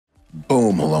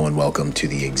Boom, hello and welcome to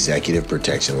the Executive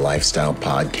Protection Lifestyle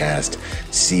Podcast,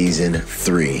 Season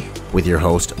 3. With your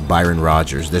host, Byron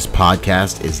Rodgers. This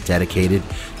podcast is dedicated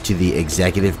to the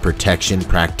executive protection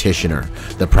practitioner,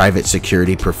 the private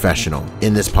security professional.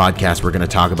 In this podcast, we're going to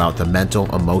talk about the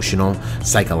mental, emotional,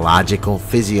 psychological,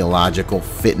 physiological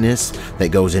fitness that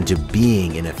goes into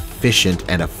being an efficient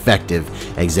and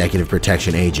effective executive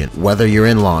protection agent. Whether you're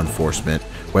in law enforcement,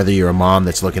 whether you're a mom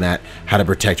that's looking at how to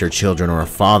protect her children or a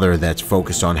father that's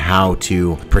focused on how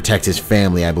to protect his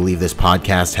family, I believe this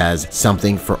podcast has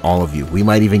something for all of you. We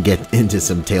might even get into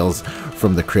some tales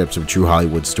from the crypts of true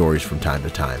Hollywood stories from time to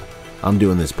time. I'm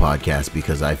doing this podcast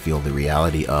because I feel the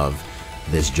reality of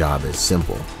this job is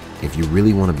simple. If you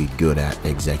really want to be good at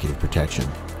executive protection,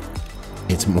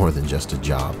 it's more than just a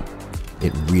job.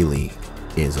 It really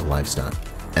is a lifestyle.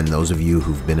 And those of you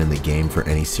who've been in the game for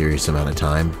any serious amount of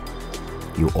time,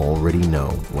 you already know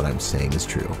what I'm saying is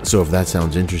true. So if that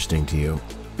sounds interesting to you,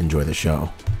 enjoy the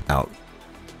show. Out.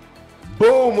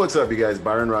 Boom! What's up, you guys?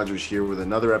 Byron Rodgers here with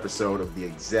another episode of the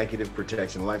Executive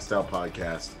Protection Lifestyle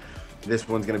Podcast. This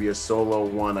one's going to be a solo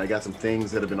one. I got some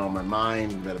things that have been on my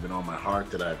mind, that have been on my heart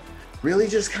that I've really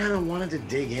just kind of wanted to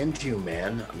dig into,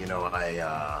 man. You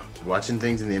know, watching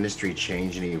things in the industry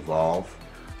change and evolve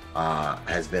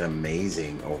has been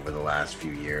amazing over the last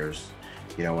few years.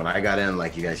 You know, when I got in,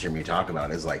 like you guys hear me talk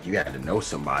about, it's like you had to know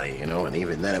somebody, you know, and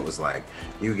even then it was like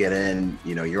you get in,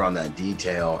 you know, you're on that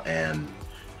detail and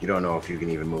you don't know if you can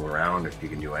even move around, if you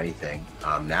can do anything.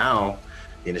 Now,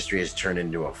 the industry has turned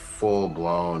into a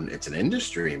full-blown, it's an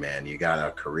industry, man. You got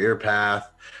a career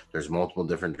path. There's multiple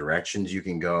different directions you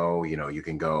can go. You know, you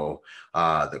can go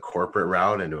the corporate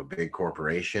route into a big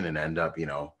corporation and end up, you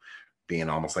know, being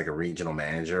almost like a regional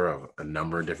manager of a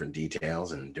number of different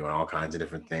details and doing all kinds of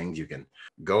different things. You can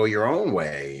go your own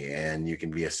way and you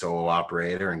can be a solo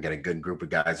operator and get a good group of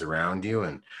guys around you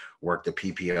and work the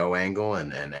PPO angle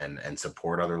and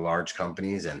support other large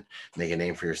companies and make a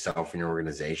name for yourself and your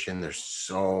organization. There's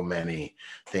so many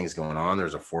things going on.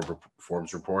 There's a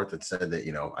Forbes report that said that,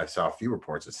 you know, I saw a few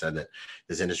reports that said that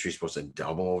this industry is supposed to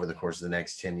double over the course of the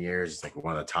next 10 years. It's like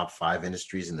one of the top 5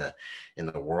 industries in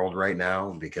the world right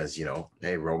now because, you know,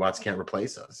 hey, robots can't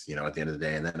replace us, you know, at the end of the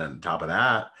day. And then on top of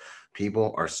that,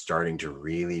 people are starting to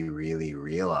really, really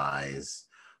realize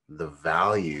the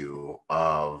value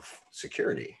of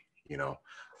security. You know,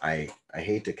 I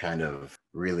hate to kind of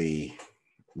really,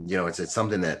 you know, it's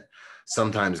something that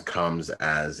sometimes comes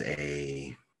as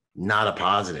not a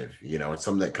positive, you know, it's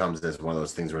something that comes as one of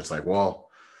those things where it's like, well,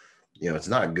 you know, it's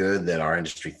not good that our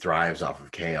industry thrives off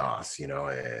of chaos. You know,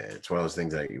 it's one of those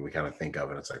things that we kind of think of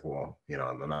and it's like, well, you know,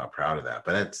 I'm not proud of that.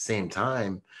 But at the same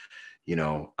time, you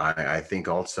know, I think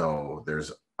also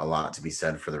there's a lot to be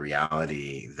said for the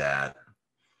reality that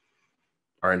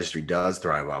our industry does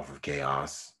thrive off of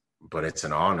chaos, but it's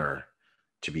an honor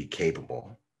to be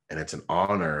capable. And it's an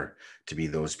honor to be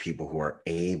those people who are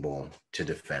able to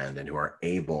defend and who are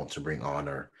able to bring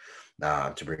honor,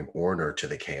 to bring order to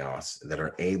the chaos, that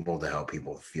are able to help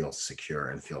people feel secure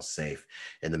and feel safe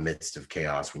in the midst of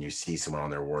chaos. When you see someone on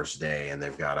their worst day and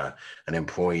they've got an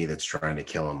employee that's trying to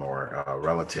kill them or a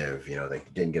relative, you know, they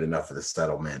didn't get enough of the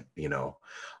settlement, you know,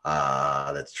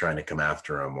 that's trying to come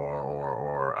after them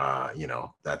or you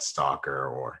know, that stalker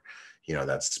or, you know,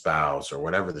 that spouse or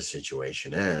whatever the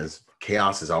situation is,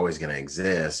 chaos is always going to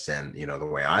exist. And, you know, the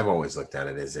way I've always looked at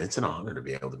it is it's an honor to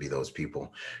be able to be those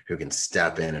people who can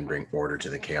step in and bring order to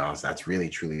the chaos. That's really,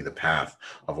 truly the path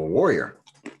of a warrior,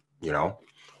 you know?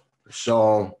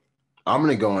 So I'm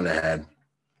going to go on ahead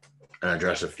and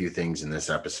address a few things in this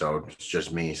episode. It's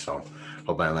just me, so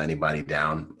hope I don't let anybody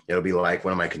down. It'll be like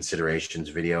one of my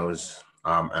considerations videos.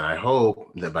 And I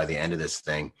hope that by the end of this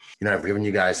thing, you know, I've given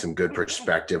you guys some good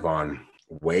perspective on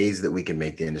ways that we can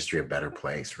make the industry a better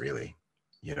place, really,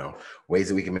 you know, ways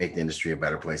that we can make the industry a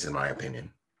better place, in my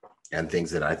opinion, and things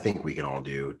that I think we can all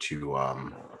do to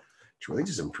really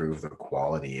just improve the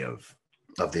quality of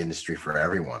the industry for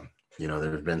everyone. You know,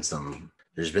 there's been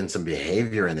some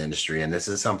behavior in the industry, and this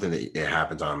is something that it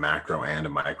happens on a macro and a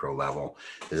micro level.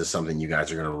 This is something you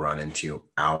guys are going to run into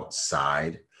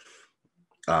outside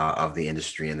of the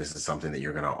industry, and this is something that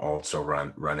you're going to also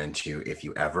run into if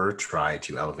you ever try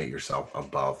to elevate yourself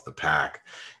above the pack,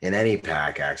 in any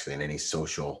pack, actually, in any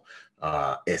social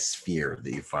sphere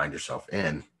that you find yourself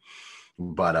in.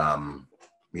 But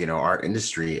you know, our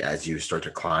industry, as you start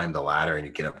to climb the ladder and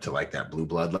you get up to like that blue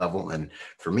blood level, and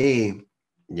for me,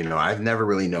 you know, I've never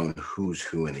really known who's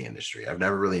who in the industry. I've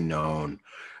never really known,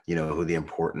 you know, who the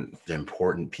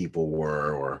important people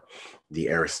were, or the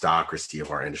aristocracy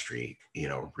of our industry, you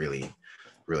know, really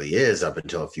really is up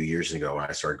until a few years ago when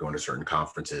I started going to certain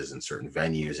conferences and certain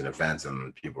venues and events,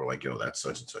 and people were like, yo, that's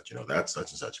such and such, that's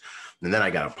such and such. And then I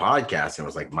got a podcast, and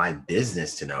it was like my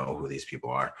business to know who these people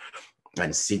are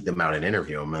and seek them out and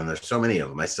interview them. And there's so many of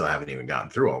them. I still haven't even gotten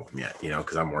through all of them yet,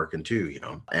 because I'm working too,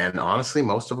 and honestly,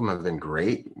 most of them have been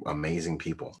great, amazing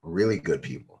people, really good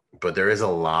people. But there is a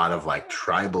lot of like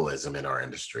tribalism in our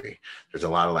industry. There's a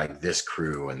lot of like this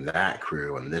crew and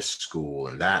this school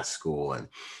and that school and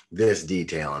this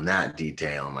detail and that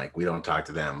detail. And like, we don't talk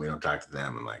to them.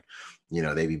 And like,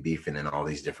 they be beefing in all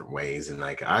these different ways. And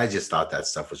like, I just thought that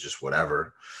stuff was just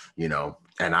whatever,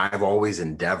 and I've always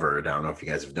endeavored, I don't know if you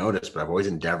guys have noticed, but I've always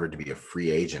endeavored to be a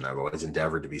free agent. I've always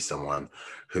endeavored to be someone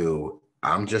who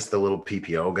I'm just the little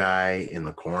PPO guy in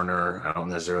the corner. I don't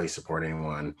necessarily support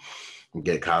anyone,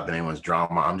 get caught up in anyone's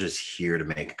drama. I'm just here to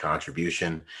make a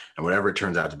contribution, and whatever it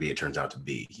turns out to be, it turns out to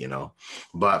be,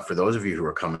 But for those of you who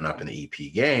are coming up in the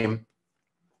EP game,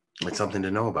 it's something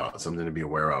to know about, something to be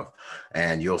aware of.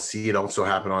 And you'll see it also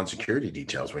happen on security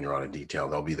details. When you're on a detail,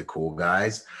 there'll be the cool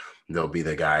guys. There'll be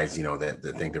the guys,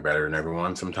 that think they're better than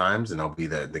everyone sometimes. And there'll be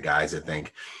the guys that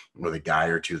think, or the guy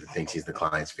or two that thinks he's the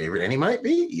client's favorite. And he might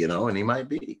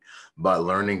be, but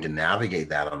learning to navigate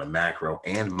that on a macro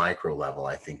and micro level,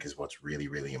 I think, is what's really,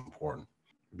 really important,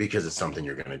 because it's something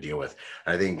you're going to deal with.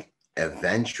 I think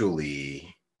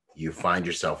eventually you find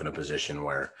yourself in a position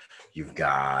where you've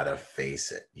got to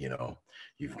face it,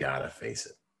 you've got to face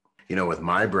it. With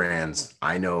my brands,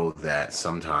 I know that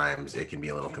sometimes it can be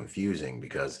a little confusing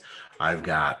because I've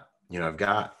got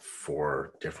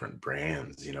 4 different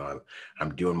brands.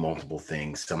 I'm doing multiple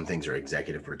things. Some things are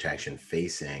executive protection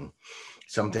facing,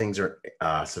 some things are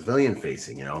civilian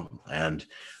facing, and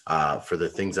for the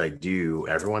things I do,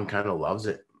 everyone kind of loves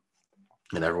it,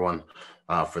 and everyone,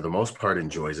 for the most part,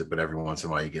 enjoys it. But every once in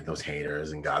a while you get those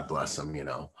haters, and God bless them,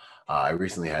 I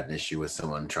recently had an issue with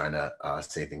someone trying to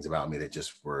say things about me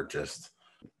that were just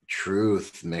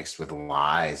truth mixed with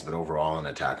lies, but overall an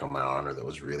attack on my honor that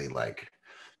was really like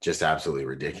just absolutely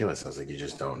ridiculous. I was like, you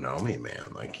just don't know me, man.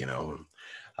 Like,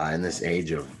 in this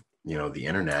age of, the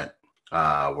internet,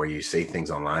 where you say things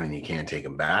online and you can't take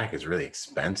them back, is really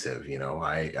expensive.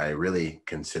 I really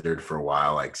considered for a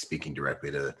while, like speaking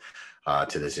directly to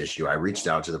this issue. I reached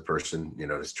out to the person,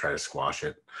 to try to squash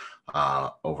it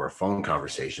over a phone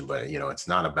conversation, but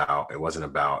it wasn't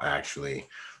about actually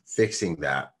fixing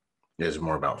that. It was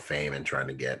more about fame and trying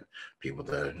to get people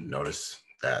to notice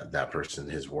that person,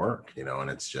 his work, and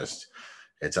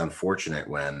it's unfortunate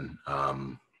when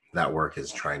that work is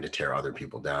trying to tear other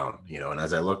people down, and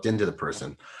as I looked into the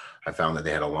person, I found that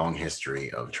they had a long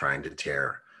history of trying to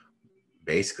tear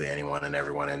basically anyone and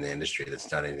everyone in the industry that's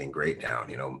done anything great down.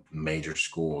 Major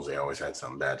schools, they always had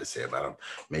something bad to say about them.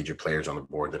 Major players on the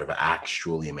board that have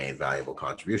actually made valuable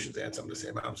contributions, they had something to say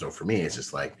about them. So for me, it's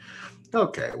just like,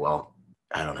 okay, well,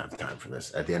 I don't have time for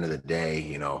this. At the end of the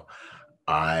day,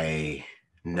 I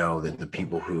know that the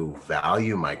people who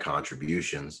value my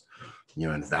contributions,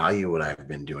 and value what I've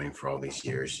been doing for all these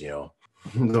years,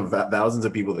 the thousands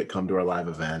of people that come to our live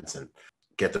events and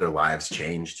get their lives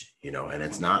changed, and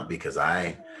it's not because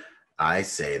I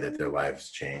say that their lives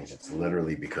changed. It's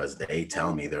literally because they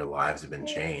tell me their lives have been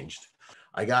changed.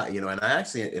 I got, and I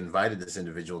actually invited this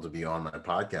individual to be on my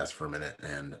podcast for a minute,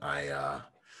 and I,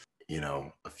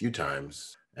 a few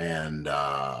times. And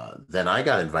then I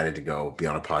got invited to go be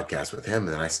on a podcast with him,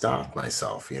 and then I stopped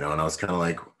myself, and I was kind of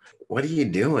like, what are you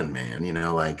doing, man?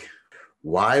 Like,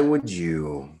 why would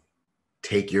you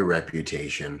take your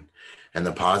reputation and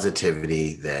the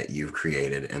positivity that you've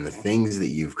created and the things that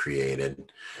you've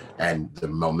created and the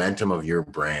momentum of your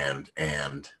brand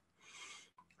and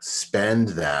spend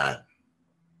that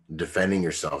defending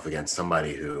yourself against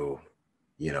somebody who,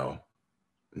 no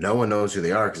one knows who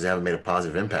they are because they haven't made a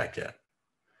positive impact yet?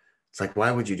 It's like,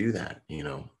 why would you do that?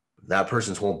 That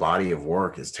person's whole body of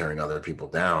work is tearing other people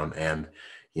down. And,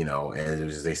 and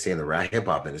as they say in the hip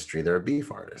hop industry, they're a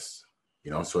beef artist,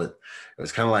 so it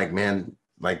was kind of like, man,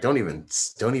 like, don't even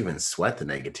sweat the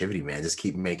negativity, man. Just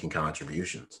keep making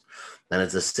contributions. And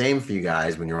it's the same for you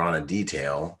guys when you're on a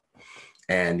detail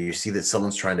and you see that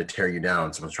someone's trying to tear you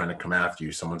down, someone's trying to come after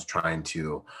you, someone's trying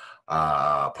to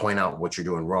point out what you're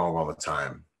doing wrong all the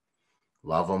time.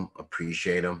 Love them,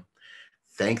 appreciate them,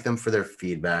 thank them for their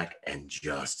feedback, and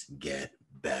just get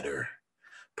better.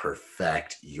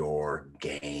 Perfect your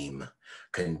game.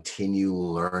 Continue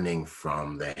learning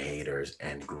from the haters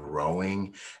and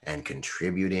growing and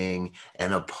contributing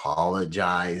and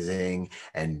apologizing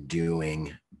and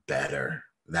doing better.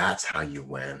 That's how you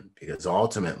win, because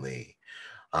ultimately,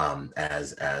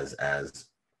 as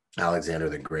Alexander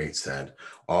the Great said,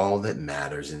 all that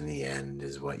matters in the end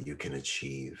is what you can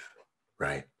achieve,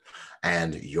 right?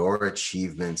 And your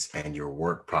achievements and your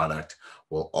work product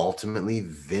will ultimately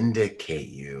vindicate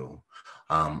you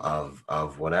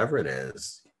of whatever it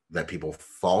is that people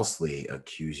falsely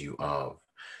accuse you of.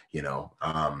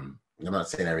 I'm not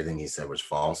saying everything he said was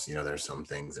false. There's some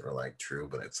things that are like true,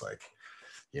 but it's like,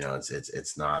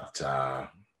 it's not,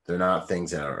 they're not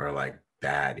things that are like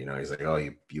bad. He's like, oh,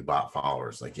 you bought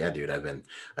followers. Like, yeah, dude, I've been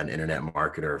an internet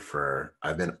marketer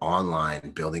I've been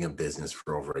online building a business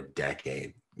for over a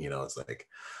decade. It's like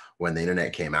when the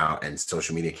internet came out and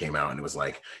social media came out and it was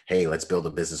like, hey, let's build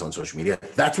a business on social media.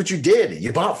 That's what you did.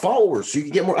 You bought followers so you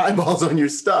can get more eyeballs on your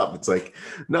stuff. It's like,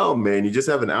 no, man, you just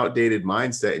have an outdated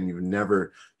mindset and you've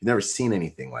never seen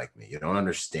anything like me. You don't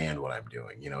understand what I'm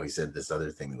doing. He said this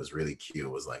other thing that was really cute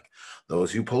was like,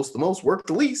 those who post the most work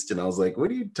the least. And I was like,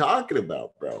 what are you talking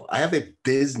about, bro? I have a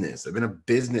business. I've been a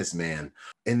businessman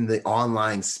in the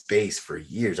online space for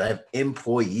years. I have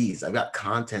employees. I've got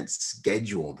content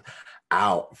scheduled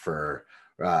out for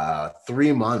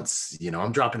 3 months.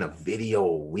 I'm dropping a video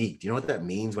a week. Do you know what that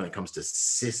means when it comes to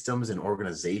systems and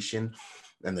organization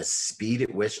and the speed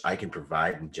at which I can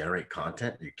provide and generate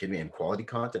content? Are you kidding me? And quality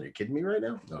content? Are you kidding me right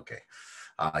now? Okay.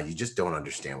 You just don't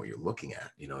understand what you're looking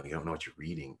at. You don't know what you're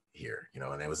reading here,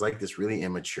 and it was like this really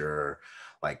immature,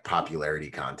 like popularity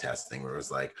contest thing where it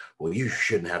was like, well, you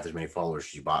shouldn't have this many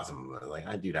followers. You bought some. Like,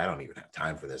 I don't even have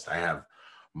time for this. I have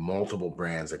multiple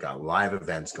brands. I got live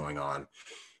events going on.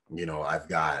 I've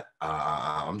got,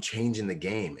 I'm changing the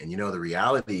game. And, the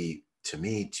reality to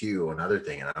me too, another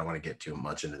thing, and I don't want to get too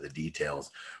much into the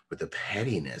details, but the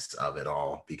pettiness of it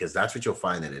all, because that's what you'll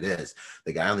find that it is.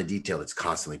 The guy on the detail that's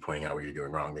constantly pointing out what you're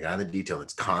doing wrong. The guy on the detail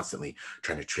that's constantly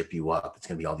trying to trip you up. It's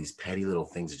going to be all these petty little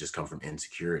things that just come from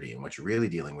insecurity. And what you're really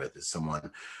dealing with is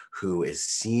someone who is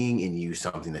seeing in you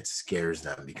something that scares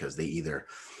them because they either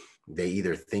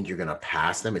think you're going to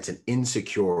pass them. It's an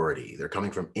insecurity. They're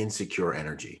coming from insecure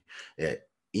energy,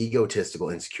 egotistical,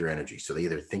 insecure energy. So they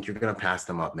either think you're going to pass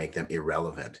them up, make them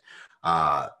irrelevant.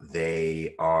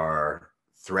 They are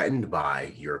threatened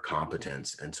by your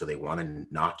competence. And so they want to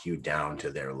knock you down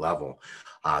to their level.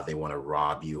 They want to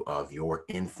rob you of your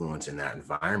influence in that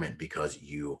environment because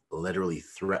you literally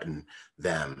threaten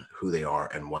them, who they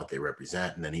are and what they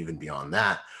represent. And then even beyond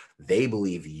that, they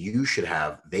believe they should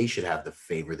have the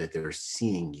favor that they're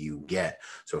seeing you get.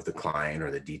 So if the client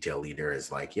or the detail leader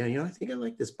is like, I think I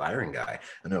like this Byron guy.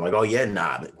 And they're like, oh yeah,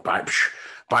 nah,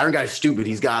 Byron guy's stupid.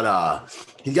 He's got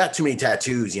too many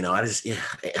tattoos.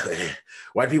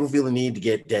 Why do people feel the need to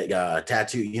get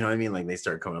tattooed? You know what I mean? Like they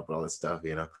start coming up with all this stuff,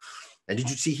 And did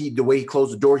you see the way he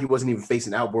closed the door? He wasn't even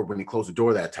facing outboard when he closed the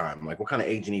door that time. Like, what kind of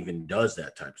agent even does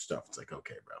that type of stuff? It's like,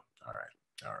 okay, bro. All right.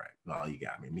 Well, you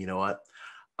got me. You know what?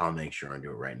 I'll make sure I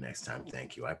do it right next time.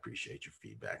 Thank you. I appreciate your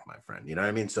feedback, my friend. You know what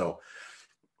I mean? So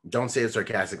don't say it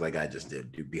sarcastic like I just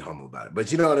did. Dude, be humble about it.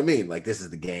 But you know what I mean? Like, this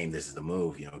is the game. This is the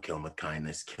move. Kill them with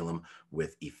kindness. Kill them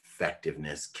with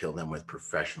effectiveness. Kill them with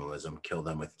professionalism. Kill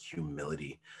them with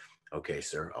humility. Okay,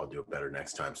 sir, I'll do it better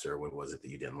next time, sir. What was it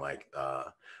that you didn't like?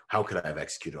 How could I have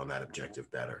executed on that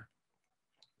objective better?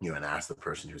 And ask the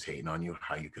person who's hating on you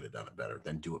how you could have done it better,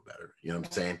 then do it better. You know what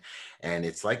I'm saying? And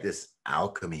it's like this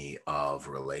alchemy of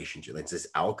relationship. It's this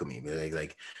alchemy,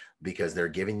 like because they're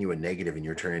giving you a negative and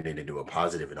you're turning it into a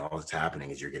positive, and all that's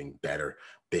happening is you're getting better,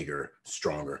 bigger,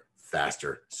 stronger,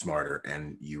 faster, smarter,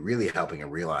 and you're really helping them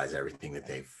realize everything that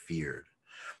they've feared.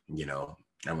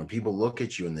 And when people look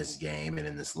at you in this game and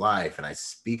in this life, and I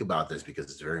speak about this because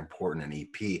it's very important in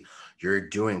EP, you're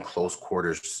doing close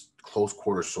quarter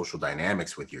social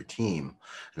dynamics with your team.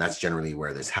 And that's generally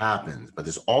where this happens. But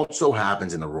this also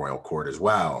happens in the royal court as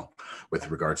well, with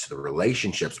regards to the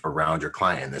relationships around your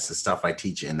client. And this is stuff I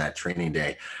teach in that training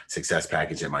day success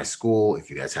package at my school. If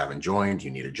you guys haven't joined, you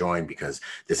need to join, because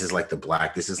this is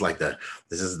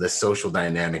the social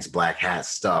dynamics, black hat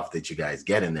stuff that you guys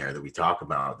get in there that we talk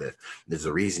about. That there's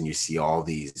a reason you see all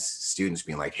these students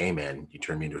being like, hey man, you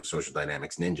turned me into a social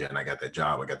dynamics ninja and I got that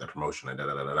job, I got that promotion, and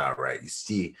right? You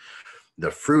see,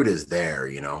 the fruit is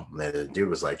there. The dude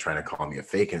was like trying to call me a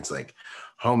fake, and it's like,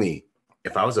 homie,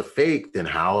 if I was a fake, then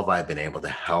how have I been able to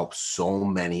help so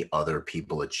many other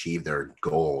people achieve their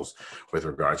goals with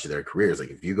regards to their careers?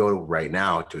 Like, if you go right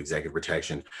now to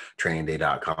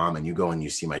executiveprotectiontrainingday.com and you go and you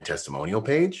see my testimonial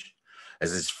page,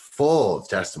 as it's full of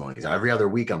testimonies. Every other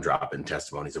week, I'm dropping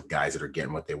testimonies of guys that are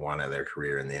getting what they want out of their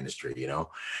career in the industry.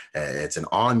 It's an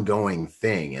ongoing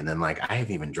thing. And then, like, I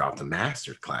haven't even dropped a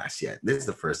master class yet. This is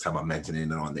the first time I'm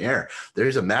mentioning it on the air.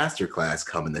 There's a master class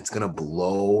coming that's going to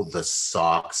blow the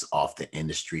socks off the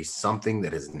industry, something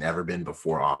that has never been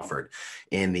before offered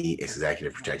in the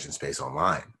executive protection space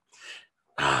online.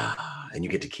 And you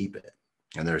get to keep it.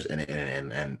 And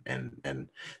and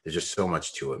there's just so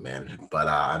much to it, man. But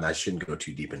and I shouldn't go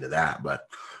too deep into that. But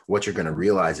what you're going to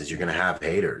realize is you're going to have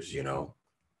haters, you know.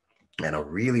 And a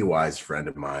really wise friend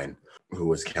of mine who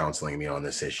was counseling me on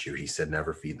this issue, he said,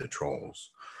 never feed the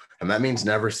trolls. And that means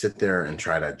never sit there and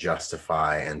try to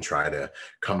justify and try to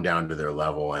come down to their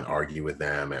level and argue with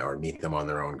them or meet them on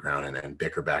their own ground and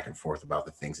bicker back and forth about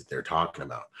the things that they're talking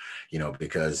about, you know,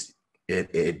 because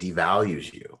it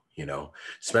devalues you, you know,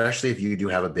 especially if you do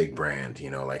have a big brand, you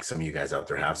know, like some of you guys out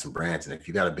there have some brands. And if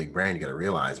you got a big brand, you got to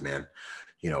realize, man,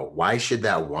 you know, why should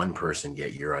that one person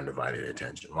get your undivided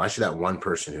attention? Why should that one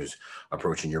person who's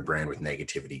approaching your brand with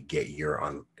negativity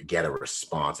get a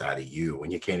response out of you when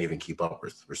you can't even keep up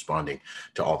with responding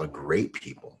to all the great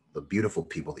people, the beautiful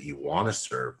people that you want to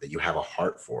serve, that you have a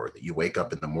heart for, that you wake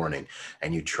up in the morning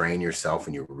and you train yourself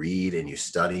and you read and you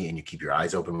study and you keep your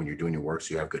eyes open when you're doing your work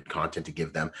so you have good content to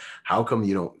give them? How come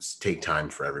you don't take time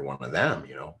for every one of them?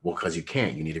 You know, well, because you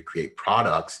can't. You need to create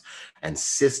products and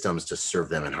systems to serve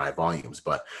them in high volumes.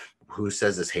 But who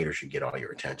says this hater should get all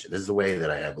your attention? This is the way that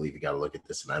I believe you got to look at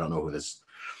this. And I don't know who this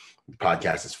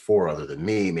podcast is for other than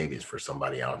me. Maybe it's for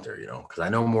somebody out there, you know, because I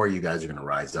know more of you guys are going to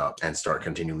rise up and start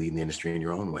continue leading the industry in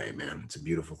your own way, man. It's a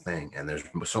beautiful thing. And there's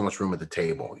so much room at the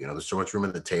table. You know, there's so much room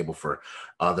at the table for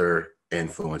other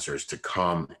influencers to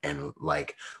come and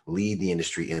like lead the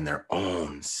industry in their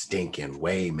own stinking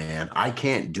way, man. I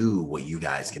can't do what you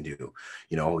guys can do.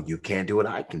 You know, you can't do what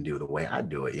I can do the way I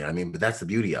do it. You know what I mean? But that's the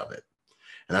beauty of it.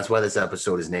 And that's why this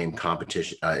episode is named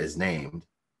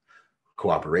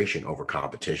cooperation over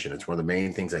competition. It's one of the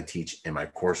main things I teach in my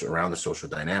course around the social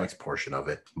dynamics portion of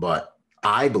it. But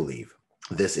I believe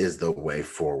this is the way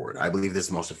forward. I believe this is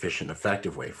the most efficient,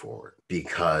 effective way forward,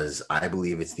 because I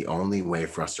believe it's the only way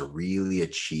for us to really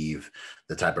achieve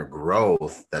the type of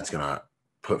growth that's going to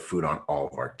put food on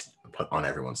put on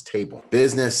everyone's table.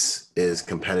 Business is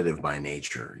competitive by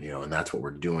nature, you know, and that's what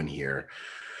we're doing here.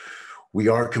 We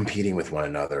are competing with one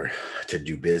another to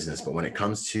do business, but when it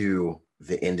comes to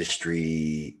the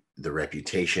industry, the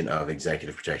reputation of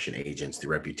executive protection agents, the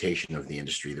reputation of the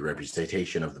industry, the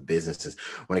reputation of the businesses,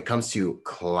 when it comes to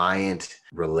client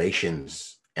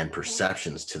relations and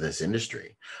perceptions to this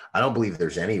industry, I don't believe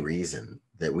there's any reason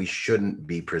that we shouldn't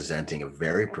be presenting a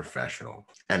very professional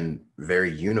and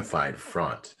very unified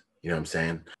front. You know what I'm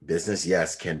saying? Business,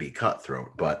 yes, can be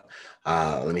cutthroat, but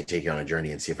let me take you on a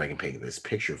journey and see if I can paint this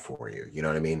picture for you. You know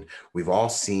what I mean? We've all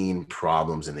seen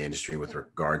problems in the industry with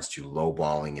regards to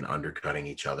lowballing and undercutting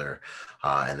each other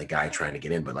and the guy trying to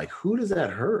get in. But like, who does that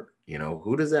hurt? You know,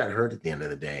 who does that hurt at the end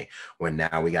of the day when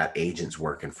now we got agents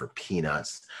working for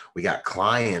peanuts? We got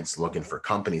clients looking for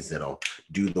companies that'll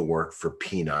do the work for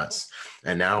peanuts.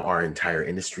 And now our entire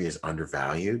industry is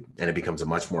undervalued, and it becomes a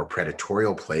much more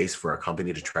predatory place for a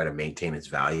company to try to maintain its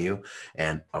value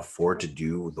and afford to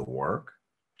do the work.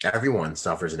 Everyone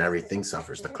suffers and everything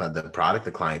suffers. The product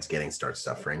the client's getting starts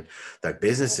suffering. The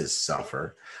businesses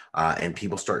suffer, and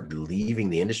people start leaving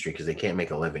the industry because they can't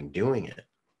make a living doing it.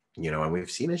 You know, and we've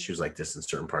seen issues like this in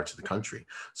certain parts of the country.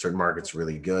 Certain markets are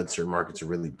really good. Certain markets are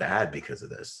really bad because of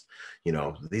this. You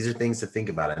know, these are things to think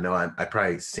about. I know I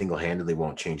probably single-handedly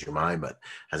won't change your mind, but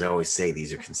as I always say,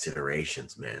 these are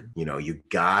considerations, man. You know, you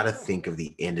got to think of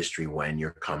the industry when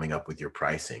you're coming up with your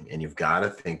pricing, and you've got to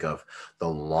think of the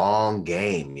long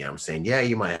game. You know what I'm saying? Yeah,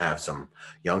 you might have some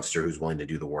youngster who's willing to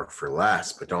do the work for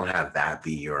less, but don't have that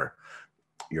be your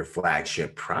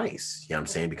flagship price. You know what I'm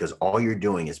saying? Because all you're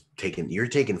doing is you're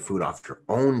taking food off your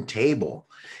own table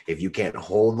if you can't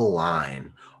hold the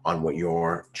line on what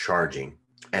you're charging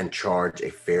and charge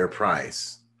a fair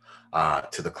price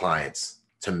to the clients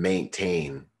to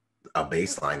maintain a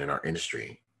baseline in our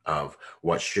industry of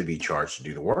what should be charged to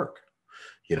do the work.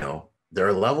 You know, there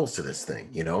are levels to this thing,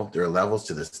 you know, there are levels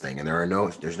to this thing, and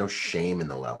there's no shame in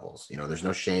the levels. You know, there's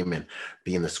no shame in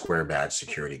being the square badge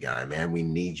security guy, man. We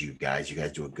need you guys. You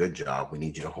guys do a good job. We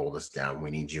need you to hold us down.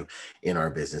 We need you in our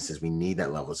businesses. We need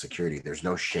that level of security. There's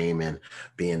no shame in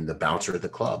being the bouncer at the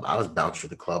club. I was bouncer at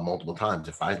the club multiple times.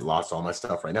 If I lost all my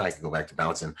stuff right now, I could go back to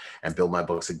bouncing and build my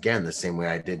books again the same way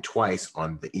I did twice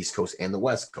on the East Coast and the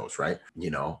West Coast, right?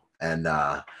 You know, and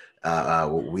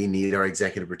we need our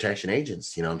executive protection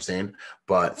agents, you know what I'm saying?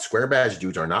 But square badge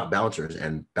dudes are not bouncers,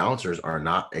 and bouncers are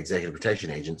not executive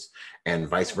protection agents, and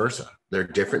vice versa. They're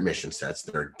different mission sets.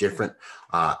 They're different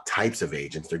types of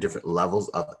agents. They're different levels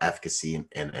of efficacy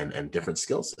and different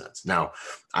skill sets. Now,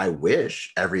 I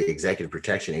wish every executive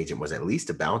protection agent was at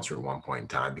least a bouncer at one point in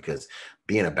time, because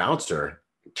being a bouncer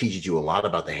teaches you a lot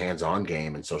about the hands-on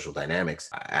game and social dynamics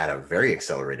at a very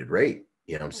accelerated rate.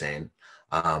 You know what I'm saying?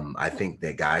 I think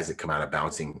that guys that come out of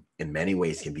bouncing in many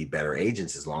ways can be better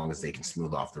agents as long as they can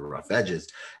smooth off the rough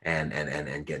edges and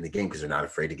get in the game, because they're not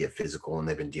afraid to get physical, and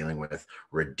they've been dealing with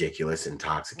ridiculous,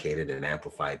 intoxicated, and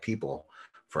amplified people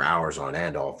for hours on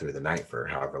end all through the night for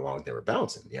however long they were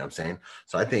bouncing. You know what I'm saying?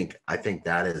 So I think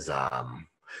that is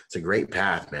it's a great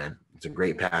path, man. It's a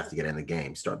great path to get in the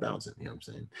game. Start bouncing. You know what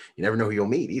I'm saying? You never know who you'll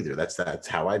meet either. That's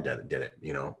how I did it.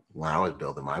 You know, when I was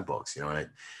building my books. You know, and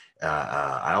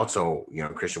I also, you know,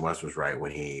 Christian West was right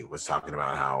when he was talking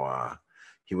about how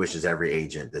he wishes every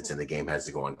agent that's in the game has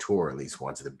to go on tour at least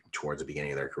once towards the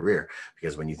beginning of their career.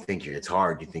 Because when you think it's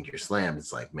hard, you think you're slammed.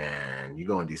 It's like, man, you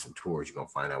go and do some tours, you're going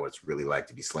to find out what it's really like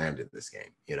to be slammed in this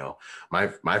game. You know,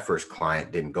 my first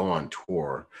client didn't go on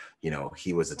tour. You know,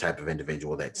 he was the type of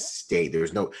individual that stayed.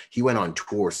 He went on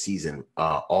tour season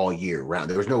all year round.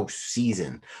 There was no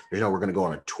season. We're going to go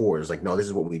on a tour. It's like, no, this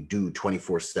is what we do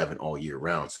 24/7 all year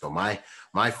round. So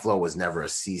my flow was never a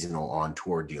seasonal on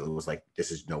tour deal. It was like,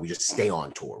 we just stay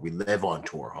on tour. We live on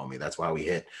tour, homie. That's why we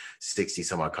hit 60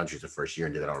 some odd countries the first year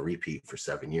and did it on repeat for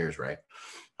 7 years. Right.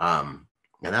 And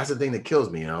that's the thing that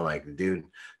kills me, you know, like the dude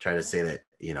trying to say that,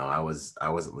 you know, I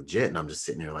wasn't legit. And I'm just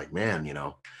sitting there like, man, you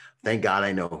know, thank God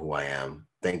I know who I am.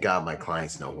 Thank God my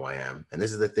clients know who I am. And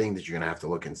this is the thing that you're going to have to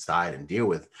look inside and deal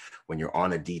with when you're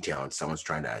on a detail and someone's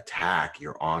trying to attack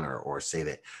your honor or say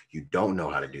that you don't know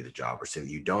how to do the job or say that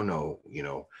you don't know, you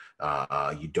know,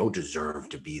 you don't deserve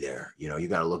to be there. You know, you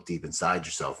got to look deep inside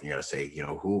yourself and you got to say, you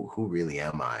know, who really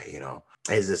am I? You know,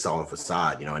 is this all a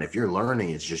facade? You know, and if you're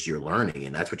learning, it's just you're learning.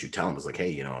 And that's what you tell them is like,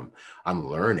 hey, you know, I'm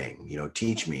learning, you know,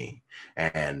 teach me.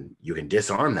 And you can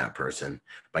disarm that person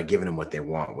by giving them what they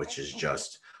want, which is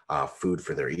just food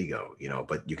for their ego, you know,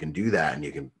 but you can do that and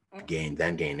you can gain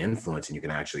influence, and you can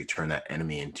actually turn that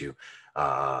enemy into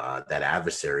that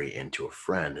adversary into a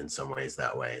friend in some ways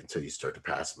that way until you start to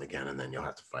pass them again. And then you'll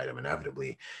have to fight them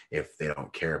inevitably if they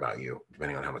don't care about you,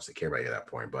 depending on how much they care about you at that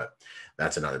point. But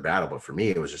that's another battle. But for me,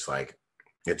 it was just like,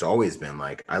 it's always been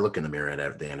like, I look in the mirror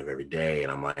at the end of every day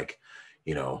and I'm like,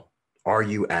 you know, are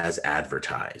you as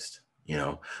advertised? You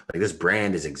know, like this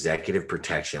brand is executive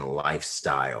protection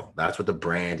lifestyle. That's what the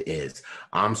brand is.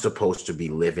 I'm supposed to be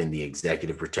living the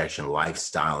executive protection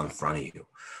lifestyle in front of you.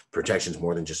 Protection is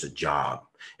more than just a job.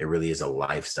 It really is a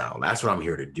lifestyle. That's what I'm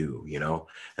here to do, you know,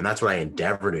 and that's what I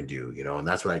endeavor to do, you know, and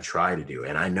that's what I try to do.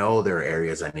 And I know there are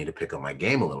areas I need to pick up my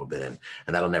game a little bit in,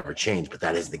 and that'll never change, but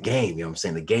that is the game. You know what I'm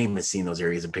saying? The game is seeing those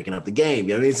areas and picking up the game.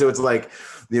 You know what I mean? So it's like,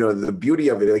 you know, the beauty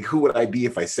of it, like, who would I be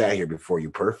if I sat here before you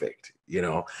perfect? You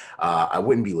know, I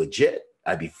wouldn't be legit.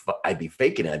 I'd be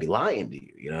faking it. I'd be lying to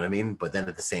you. You know what I mean? But then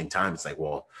at the same time, it's like,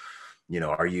 well, you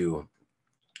know, you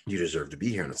deserve to be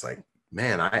here. And it's like,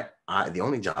 man, I the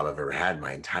only job I've ever had in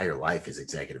my entire life is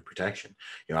executive protection.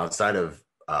 You know, outside of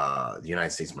the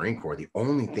United States Marine Corps, the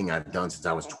only thing I've done since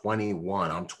I was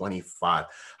 21, I'm 25,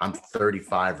 I'm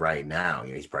 35 right now. You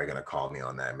know, he's probably going to call me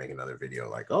on that and make another video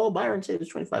like, oh, Byron said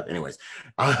it's 25. Anyways,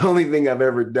 the only thing I've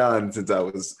ever done since I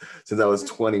was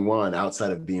 21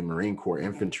 outside of being Marine Corps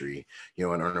infantry, you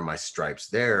know, and earning my stripes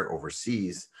there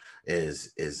overseas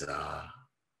is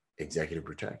executive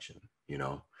protection, you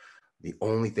know. The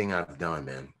only thing I've done,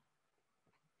 man.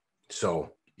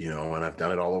 So, you know, and I've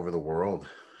done it all over the world,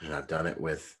 and I've done it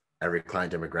with every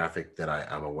client demographic that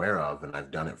I'm aware of. And I've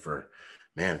done it for,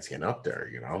 man, it's getting up there,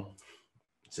 you know,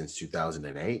 since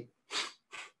 2008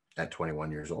 at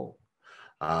 21 years old.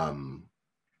 You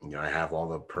know, I have all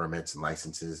the permits and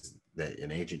licenses that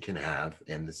an agent can have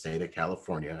in the state of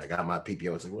California. I got my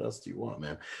PPO. It's like, what else do you want,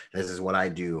 man? This is what I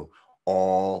do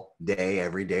all day,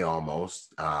 every day,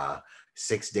 almost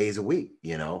 6 days a week,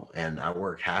 you know, and I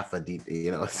work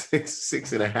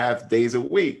six and a half days a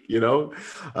week, you know.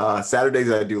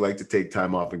 Saturdays, I do like to take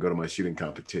time off and go to my shooting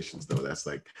competitions, though.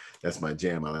 That's my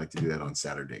jam. I like to do that on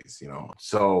Saturdays, you know.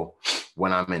 So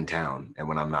when I'm in town and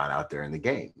when I'm not out there in the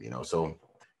game, you know, so,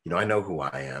 you know, I know who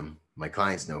I am. My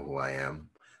clients know who I am.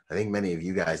 I think many of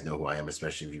you guys know who I am,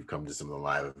 especially if you've come to some of the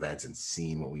live events and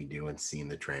seen what we do and seen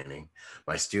the training.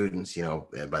 My students, you know,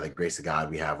 by the grace of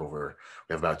God, we have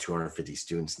about 250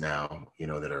 students now, you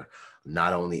know, that are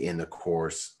not only in the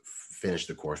course, finish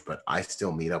the course, but I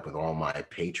still meet up with all my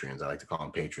patrons. I like to call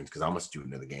them patrons because I'm a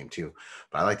student of the game too.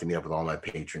 But I like to meet up with all my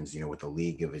patrons, you know, with the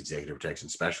League of Executive Protection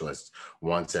Specialists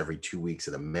once every 2 weeks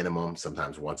at a minimum,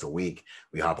 sometimes once a week.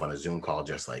 We hop on a Zoom call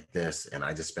just like this, and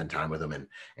I just spend time with them and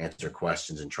answer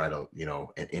questions and try to, you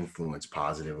know, and influence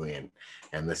positively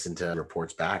and listen to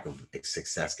reports back of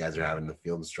success guys are having in the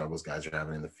field and struggles guys are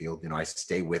having in the field. You know, I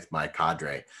stay with my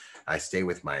cadre. I stay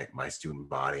with my student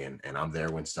body, and I'm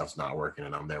there when stuff's not working,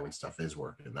 and I'm there when stuff stuff is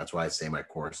working. That's why I say my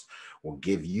course will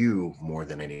give you more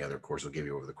than any other course will give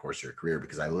you over the course of your career,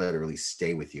 because I literally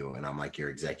stay with you and I'm like your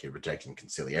executive protection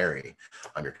conciliary.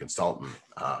 I'm your consultant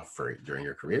for during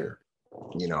your career.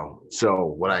 So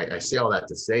what I say all that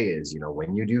to say is,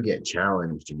 when you do get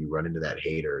challenged and you run into that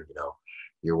hater,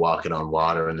 you're walking on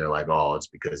water and they're like, oh, it's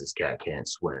because this cat can't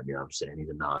swim. You know what I'm saying? He's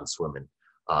a non-swimming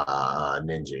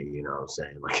ninja, you know what I'm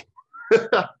saying? Like,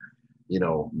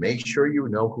 make sure you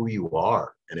know who you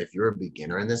are. And if you're a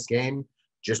beginner in this game,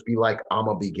 just be like, I'm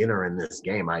a beginner in this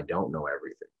game. I don't know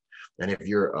everything. And if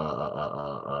you're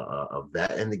a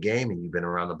vet in the game and you've been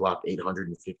around the block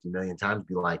 850 million times,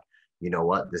 be like, you know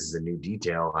what? This is a new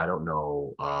detail. I don't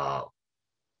know. I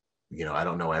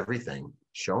don't know everything.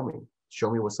 Show me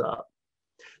what's up.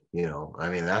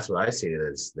 That's what I say to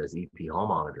this EP home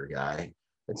monitor guy.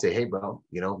 I'd say, hey, bro,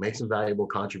 make some valuable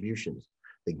contributions.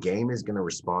 The game is going to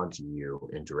respond to you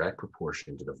in direct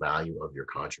proportion to the value of your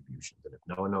contributions. And if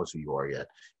no one knows who you are yet,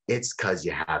 it's because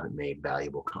you haven't made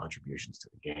valuable contributions to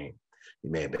the game.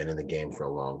 You may have been in the game for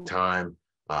a long time.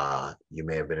 You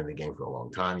may have been in the game for a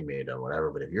long time. You may have done whatever.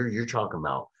 But if you're talking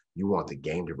about you want the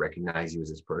game to recognize you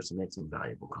as this person, make some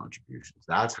valuable contributions.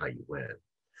 That's how you win.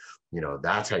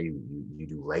 That's how you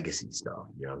do legacy stuff.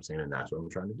 You know what I'm saying? And that's what I'm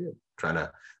trying to do. Trying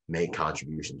to make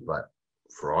contributions. But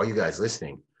for all you guys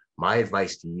listening, my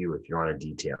advice to you, if you're on a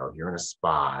detail, if you're in a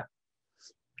spot,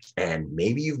 and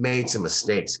maybe you've made some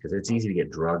mistakes, because it's easy to get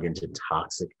drugged into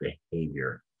toxic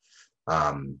behavior,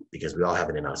 because we all have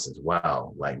it in us as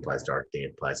well. Light implies dark, day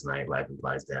implies night, life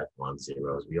implies death, ones,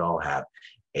 zeros. We all have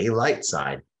a light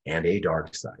side and a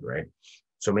dark side, right?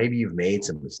 So maybe you've made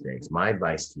some mistakes. My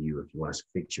advice to you, if you want to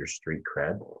fix your street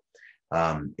cred,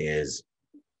 is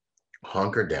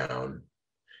hunker down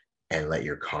and let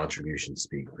your contribution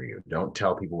speak for you. Don't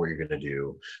tell people what you're going to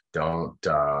do. Don't,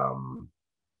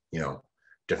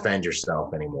 defend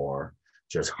yourself anymore.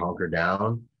 Just hunker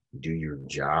down, do your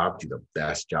job, do the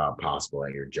best job possible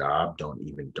at your job. Don't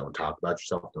talk about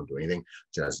yourself. Don't do anything.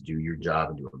 Just do your job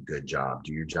and do a good job.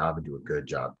 Do your job and do a good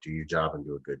job. Do your job and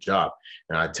do a good job.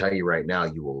 And I tell you right now,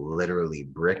 you will literally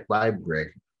brick by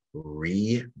brick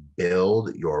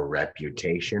rebuild your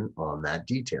reputation on that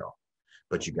detail.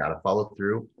 But you got to follow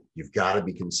through. You've got to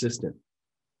be consistent,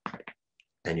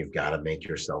 and you've got to make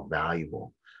yourself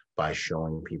valuable by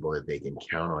showing people that they can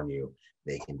count on you,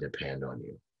 they can depend on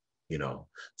you.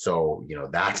 So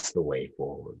that's the way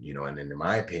forward. And in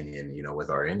my opinion, with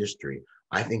our industry,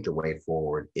 I think the way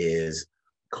forward is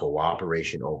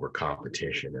cooperation over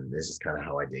competition. And this is kind of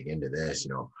how I dig into this.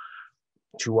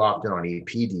 Too often on EP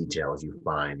details, you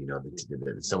find,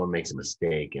 that someone makes a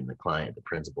mistake and the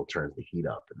principal turns the heat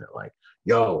up and they're like,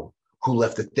 yo, who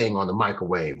left the thing on the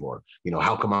microwave? Or,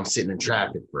 how come I'm sitting in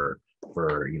traffic for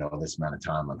this amount of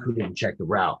time? Like, who didn't check the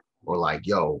route? Or like,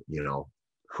 yo,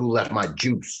 who left my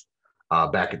juice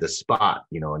back at the spot,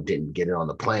 and didn't get it on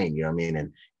the plane, you know what I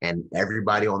mean? And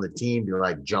everybody on the team, they're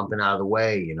like jumping out of the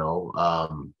way,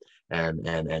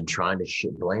 and trying to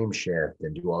blame shift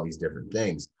and do all these different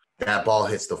things. That ball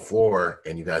hits the floor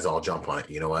and you guys all jump on it.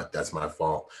 You know what? That's my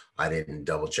fault. I didn't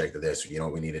double check this. We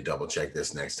need to double check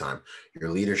this next time.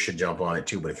 Your leader should jump on it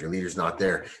too. But if your leader's not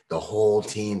there, the whole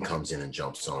team comes in and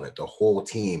jumps on it. The whole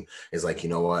team is like, you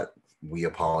know what? We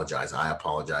apologize. I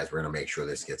apologize. We're going to make sure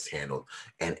this gets handled.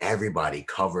 And everybody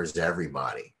covers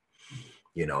everybody.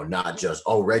 Not just,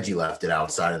 oh, Reggie left it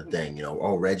outside of the thing,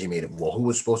 oh, Reggie made it. Well, who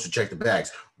was supposed to check the bags?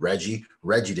 Reggie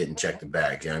didn't check the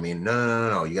bags. You know what I mean?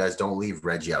 No. You guys don't leave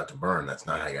Reggie out to burn. That's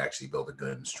not how you actually build a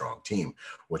good and strong team.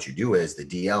 What you do is the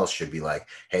DL should be like,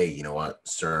 hey, you know what,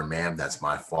 sir, ma'am, that's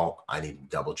my fault. I need to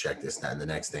double check this, that, and the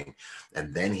next thing.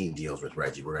 And then he deals with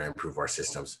Reggie. We're going to improve our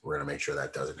systems. We're going to make sure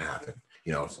that doesn't happen.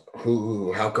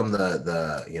 How come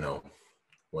there's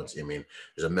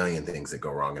a million things that go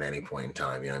wrong at any point in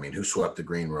time. Who swept the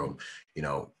green room?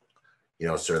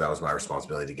 Sir, that was my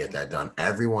responsibility to get that done.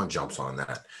 Everyone jumps on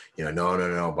that.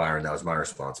 No, Byron, that was my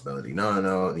responsibility.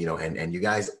 No, and you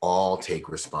guys all take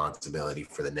responsibility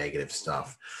for the negative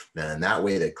stuff. And that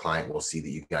way the client will see that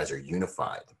you guys are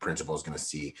unified. The principal is going to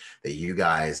see that you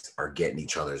guys are getting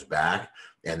each other's back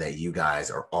and that you guys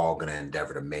are all going to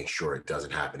endeavor to make sure it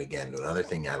doesn't happen again. Another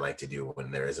thing I like to do when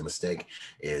there is a mistake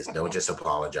is don't just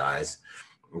apologize.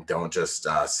 Don't just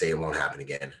say it won't happen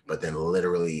again, but then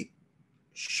literally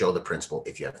show the principal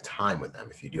if you have time with them.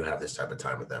 If you do have this type of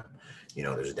time with them,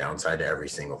 there's a downside to every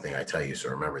single thing I tell you. So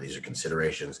remember, these are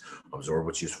considerations. Absorb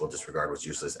what's useful, disregard what's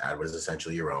useless, add what is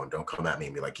essentially your own. Don't come at me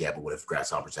and be like, yeah, but what if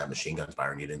grasshoppers have machine guns,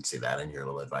 Byron? You didn't say that in your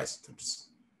little advice.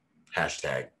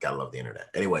 Hashtag gotta love the internet.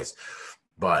 Anyways,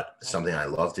 but something I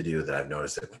love to do that I've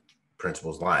noticed that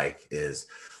principals like is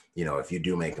if you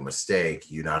do make a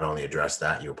mistake, you not only address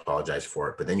that, you apologize for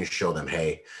it, but then you show them,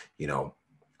 hey,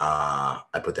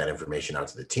 I put that information out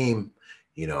to the team.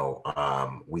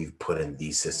 We've put in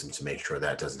these systems to make sure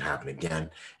that doesn't happen again,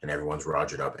 and everyone's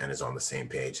rogered up and is on the same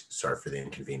page. Sorry for the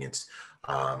inconvenience.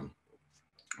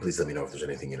 Please let me know if there's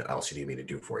anything else you need me to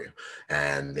do for you.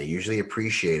 And they usually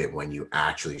appreciate it when you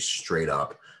actually straight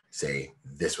up say,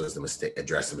 this was the mistake,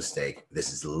 address the mistake.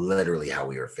 This is literally how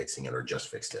we are fixing it or just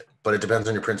fixed it. But it depends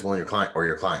on your principal and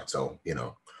your client. So,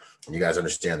 you guys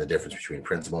understand the difference between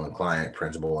principal and client.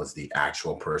 Principal is the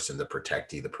actual person, the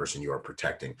protectee, the person you are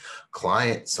protecting.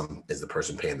 Client is the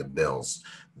person paying the bills.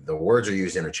 The words are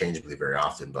used interchangeably very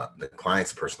often, but the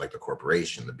client's the person like the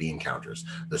corporation, the bean counters,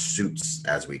 the suits,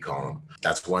 as we call them.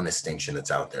 That's one distinction that's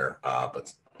out there.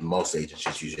 But most agents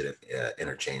just use it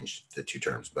interchange the two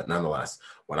terms. But nonetheless,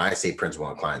 when I say principal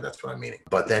and client, that's what I'm meaning.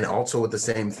 But then also with the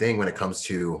same thing when it comes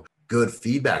to good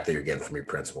feedback that you're getting from your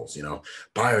principals,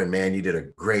 Byron, man, you did a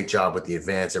great job with the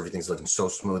advance. Everything's looking so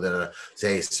smooth.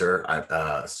 Say, sir,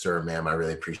 ma'am, I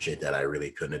really appreciate that. I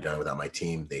really couldn't have done it without my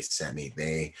team.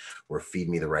 They were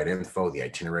feeding me the right info, the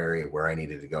itinerary, where I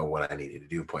needed to go, what I needed to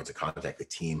do, points of contact. The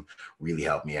team really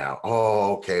helped me out.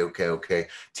 Oh, okay.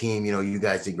 Team, you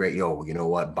guys did great. You know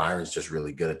what? Byron's just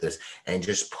really good at this. And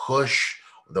just push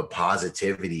the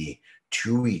positivity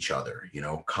to each other,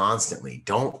 constantly.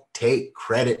 Don't take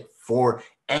credit for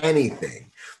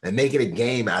anything and make it a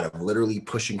game out of literally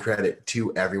pushing credit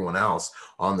to everyone else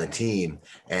on the team,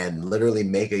 and literally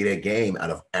make it a game out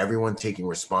of everyone taking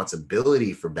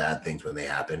responsibility for bad things when they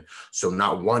happen. So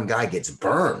not one guy gets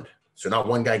burned. So not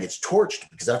one guy gets torched,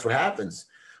 because that's what happens.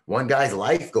 One guy's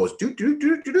life goes and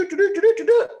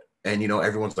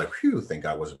everyone's like, phew, thank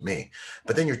God it wasn't me.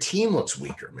 But then your team looks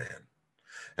weaker, man.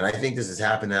 And I think this has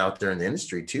happened out there in the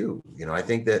industry too. I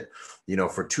think that,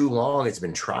 for too long, it's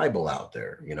been tribal out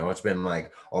there. It's been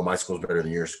like, oh, my school's better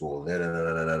than your school.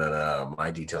 My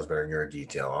detail's better than your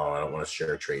detail. Oh, I don't want to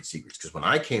share trade secrets. Because when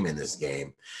I came in this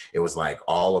game, it was like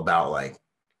all about like,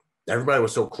 everybody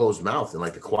was so closed mouth and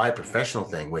like the quiet professional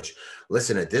thing, which,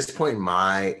 listen, at this point in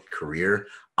my career,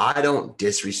 I don't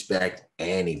disrespect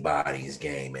anybody's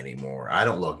game anymore. I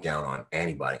don't look down on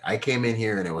anybody. I came in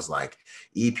here and it was like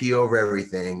EP over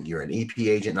everything. You're an EP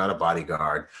agent, not a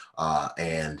bodyguard.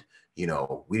 And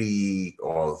we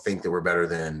all think that we're better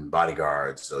than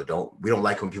bodyguards. So we don't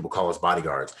like when people call us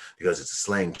bodyguards, because it's a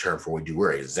slang term for what we do.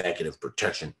 We're executive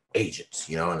protection agents,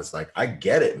 and it's like, I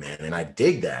get it, man. And I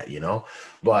dig that,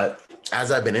 but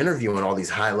as I've been interviewing all these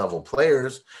high level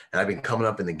players and I've been coming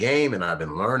up in the game and I've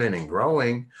been learning and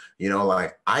growing,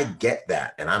 like I get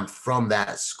that. And I'm from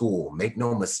that school. Make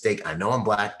no mistake. I know I'm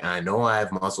black, and I know I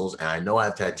have muscles, and I know I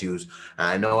have tattoos, and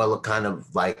I know I look kind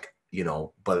of like,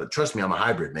 but trust me, I'm a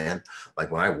hybrid, man.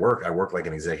 Like when I work like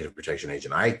an executive protection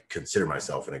agent. I consider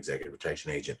myself an executive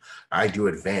protection agent. I do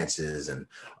advances and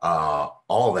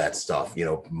all that stuff,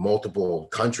 multiple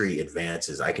country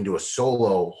advances. I can do a set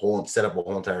up a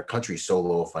whole entire country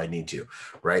solo if I need to,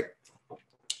 right?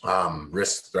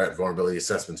 Risk, threat, vulnerability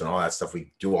assessments and all that stuff.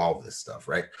 We do all of this stuff,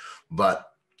 right? But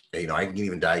I can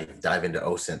even dive into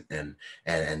OSINT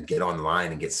and get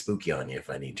online and get spooky on you if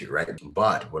I need to, right?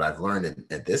 But what I've learned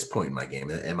at this point in my game,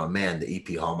 and my man, the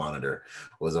EP hall monitor,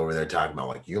 was over there talking about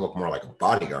like, you look more like a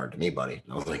bodyguard to me, buddy.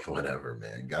 And I was like, whatever,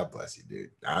 man. God bless you,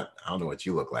 dude. I don't know what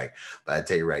you look like, but I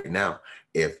tell you right now,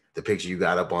 if the picture you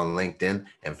got up on LinkedIn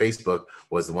and Facebook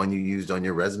was the one you used on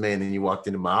your resume, and then you walked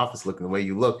into my office looking the way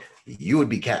you look, you would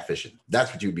be catfishing.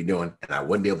 That's what you'd be doing, and I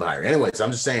wouldn't be able to hire you. Anyways,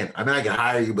 I'm just saying, I mean, I can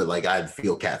hire you, but like I'd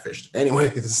feel catfished.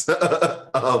 Anyways,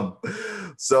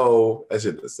 so I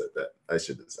shouldn't have said that. I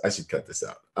should cut this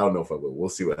out. I don't know if I will. We'll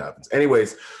see what happens.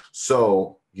 Anyways,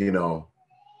 so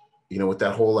with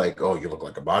that whole like, oh, you look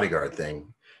like a bodyguard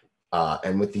thing,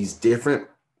 and with these different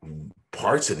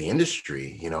parts of the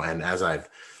industry, and as I've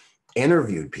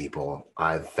interviewed people,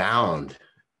 I've found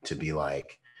to be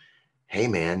like, hey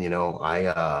man,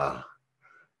 the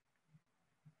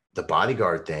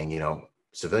bodyguard thing,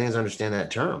 civilians understand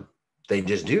that term. They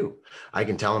just do. I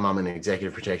can tell them I'm an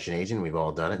executive protection agent. We've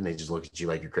all done it. And they just look at you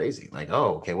like you're crazy. Like,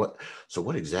 oh, okay, what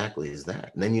exactly is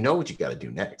that? And then you know what you got to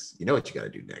do next. You got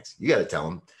to tell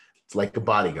them it's like a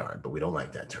bodyguard, but we don't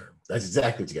like that term. That's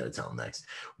exactly what you got to tell them next.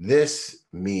 This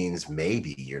means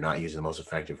maybe you're not using the most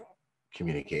effective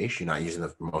communication. You're not using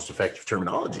the most effective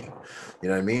terminology. You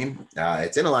know what I mean?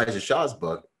 It's in Elijah Shaw's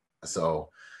book. So,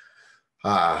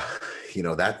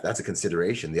 that's a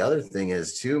consideration. The other thing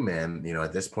is too, man,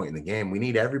 at this point in the game, we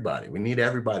need everybody. We need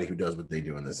everybody who does what they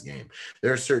do in this game.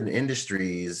 There are certain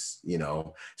industries,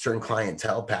 certain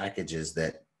clientele packages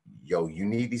that yo, you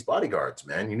need these bodyguards,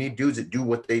 man. You need dudes that do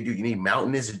what they do. You need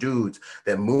mountainous dudes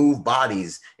that move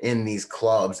bodies in these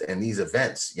clubs and these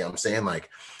events. You know what I'm saying? Like,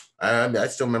 I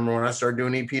still remember when I started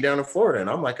doing EP down in Florida, and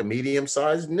I'm like a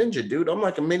medium-sized ninja, dude. I'm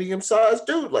like a medium-sized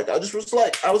dude. Like, I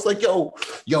was like, yo,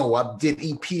 I did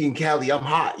EP in Cali. I'm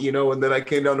hot, you know? And then I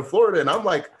came down to Florida, and I'm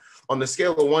like, on the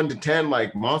scale of 1 to 10,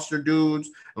 like monster dudes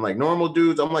and like normal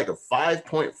dudes, I'm like a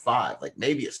 5.5, like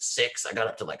maybe a 6. I got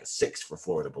up to like a 6 for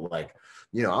Florida, but like,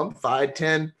 you know, I'm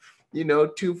 5'10", you know,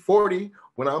 240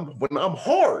 when I'm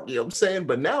hard, you know what I'm saying?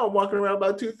 But now I'm walking around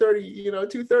about 230, you know,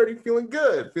 230, feeling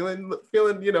good, feeling,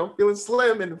 you know, feeling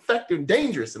slim and effective,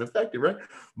 dangerous and effective, right?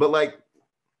 But like,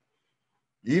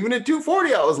 even at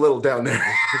 240, I was a little down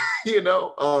there, you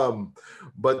know?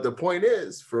 But the point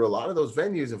is, for a lot of those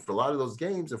venues and for a lot of those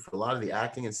games and for a lot of the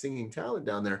acting and singing talent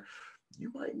down there,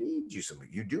 you might need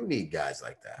you do need guys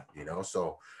like that, you know?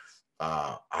 So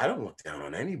I don't look down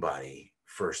on anybody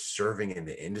for serving in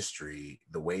the industry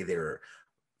the way they're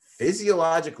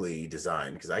physiologically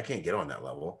designed, because I can't get on that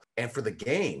level. And for the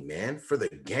game, man,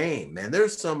 there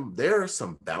are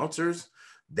some bouncers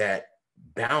that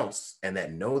bounce and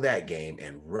that know that game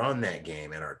and run that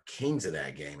game and are kings of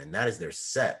that game, and that is their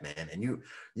set, man. And you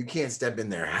can't step in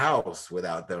their house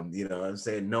without them, you know what I'm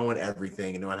saying, knowing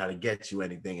everything and knowing how to get you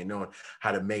anything and knowing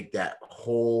how to make that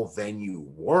whole venue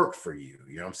work for you,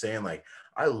 you know what I'm saying? Like,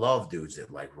 I love dudes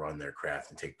that like run their craft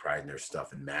and take pride in their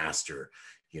stuff and master,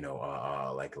 you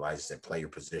know, like Elijah said, play their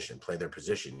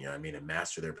position, you know what I mean, and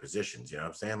master their positions, you know what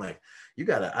I'm saying? Like,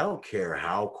 I don't care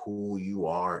how cool you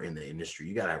are in the industry,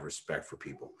 you gotta have respect for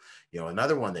people. You know,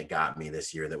 another one that got me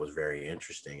this year that was very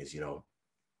interesting is, you know,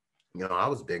 I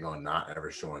was big on not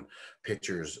ever showing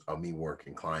pictures of me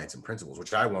working clients and principals,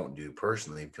 which I won't do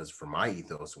personally, because for my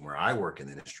ethos and where I work in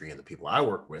the industry and the people I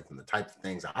work with and the type of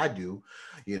things I do,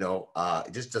 you know,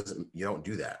 it just doesn't, you don't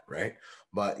do that, right?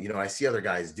 But, you know, I see other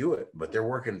guys do it, but they're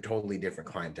working totally different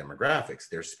client demographics.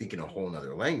 They're speaking a whole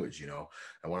nother language, you know,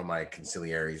 and one of my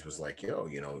conciliaries was like, yo,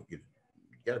 you know, you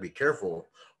got to be careful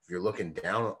if you're looking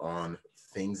down on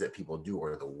things that people do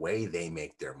or the way they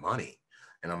make their money.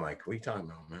 And I'm like, what are you talking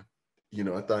about, man? You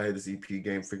know, I thought I had this EP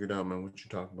game figured out, man. What you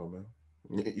talking about, man?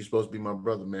 You're supposed to be my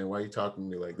brother, man. Why are you talking to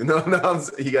me like that? No,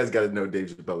 you guys got to know Dave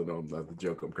Chappelle. No, I'm not the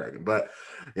joke I'm cracking. But,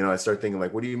 you know, I start thinking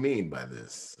like, what do you mean by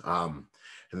this? And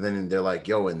then they're like,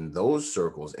 yo, in those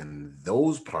circles, in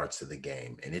those parts of the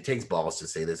game, and it takes balls to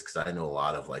say this because I know a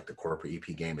lot of like the corporate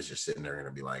EP game is just sitting there going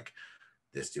to be like,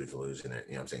 this dude's losing it.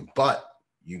 You know what I'm saying? But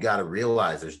you got to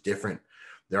realize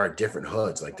there are different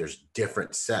hoods, like there's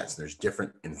different sets, there's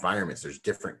different environments, there's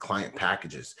different client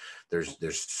packages. There's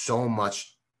so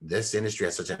much, this industry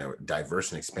has such a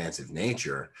diverse and expansive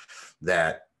nature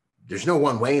that there's no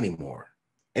one way anymore.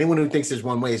 Anyone who thinks there's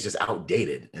one way is just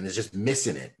outdated and is just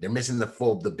missing it. They're missing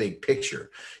the big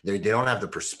picture. They don't have the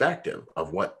perspective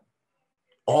of what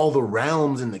all the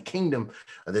realms in the kingdom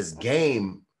of this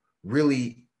game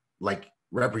really like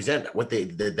represent, what they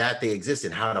exist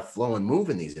and how to flow and move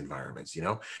in these environments. You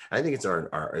know, I think it's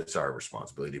our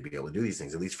responsibility to be able to do these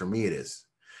things. At least for me, it is,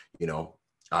 you know.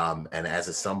 And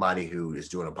as somebody who is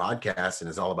doing a podcast and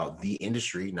is all about the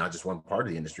industry, not just one part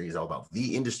of the industry, is all about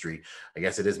the industry, I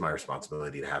guess it is my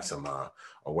responsibility to have some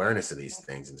awareness of these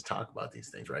things and to talk about these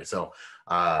things, right? So,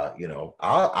 you know,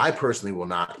 I personally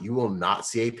you will not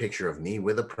see a picture of me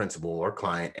with a principal or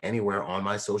client anywhere on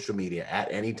my social media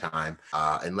at any time,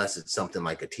 unless it's something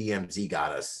like a TMZ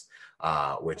got us.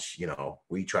 Which, you know,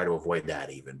 we try to avoid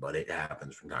that even, but it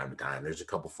happens from time to time. There's a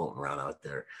couple floating around out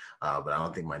there, but I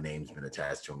don't think my name's been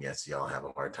attached to them yet, so y'all have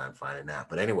a hard time finding that.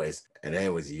 But anyways, and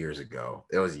it was years ago.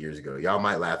 Y'all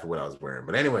might laugh at what I was wearing,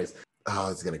 but anyways,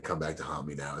 it's going to come back to haunt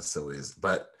me now. It so is.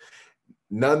 But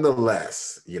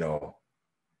nonetheless, you know,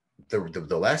 the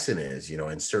lesson is, you know,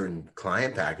 in certain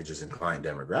client packages and client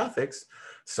demographics,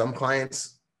 some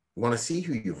clients want to see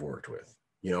who you've worked with.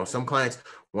 You know, some clients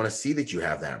want to see that you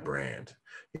have that brand.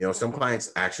 You know, some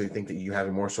clients actually think that you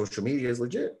having more social media is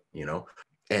legit, you know,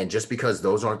 and just because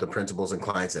those aren't the principals and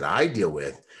clients that I deal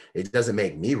with, it doesn't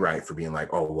make me right for being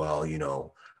like, oh, well, you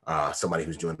know, somebody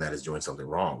who's doing that is doing something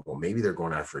wrong. Well, maybe they're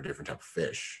going after a different type of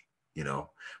fish. You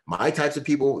know, my types of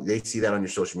people, they see that on your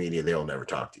social media, they'll never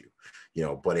talk to you, you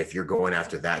know, but if you're going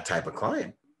after that type of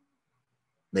client,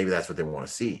 maybe that's what they want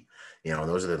to see. You know,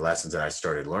 those are the lessons that I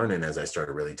started learning as I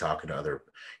started really talking to other,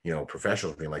 you know,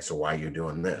 professionals, being like, so why are you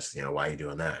doing this? You know, why are you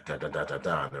doing that? Da, da, da, da,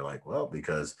 da. And they're like, well,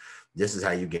 because this is how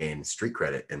you gain street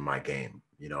credit in my game,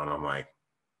 you know? And I'm like,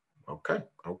 okay.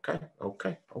 I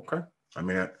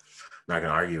mean, I'm not going to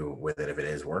argue with it if it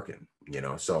is working, you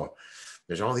know? So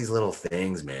there's all these little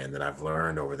things, man, that I've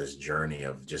learned over this journey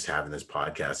of just having this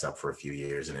podcast up for a few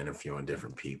years and interviewing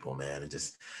different people, man, and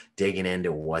just digging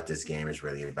into what this game is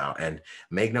really about. And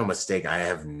make no mistake, I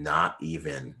have not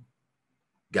even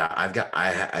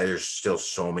there's still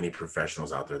so many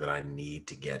professionals out there that I need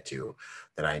to get to,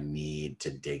 that I need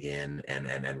to dig in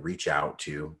and reach out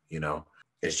to,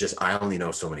 it's just, I only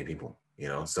know so many people,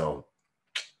 so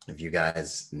if you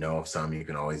guys know of some, you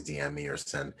can always DM me or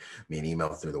send me an email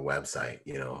through the website,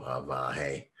 of,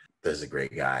 hey, this is a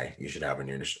great guy you should have on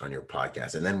your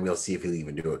podcast. And then we'll see if he'll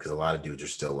even do it. Cause a lot of dudes are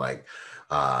still like,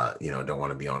 don't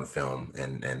want to be on film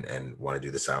and want to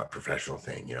do the silent professional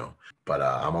thing, but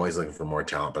I'm always looking for more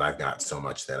talent, but I've got so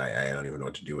much that I don't even know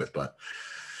what to do with. But,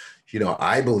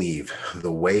 I believe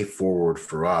the way forward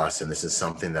for us, and this is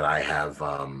something that I have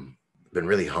been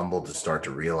really humbled to start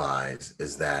to realize,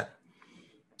 is that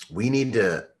we need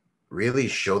to really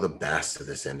show the best of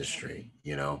this industry,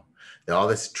 all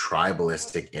this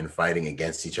tribalistic infighting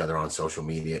against each other on social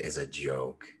media is a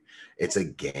joke. It's a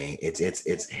game.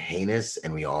 It's heinous,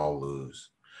 and we all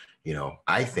lose.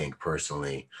 I think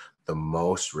personally, the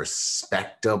most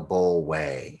respectable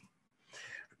way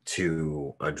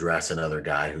to address another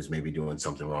guy who's maybe doing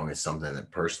something wrong is something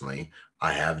that personally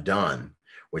I have done,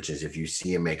 which is if you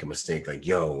see him make a mistake, like,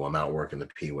 yo, I'm out working the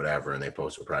P whatever, and they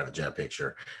post a private jet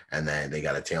picture and then they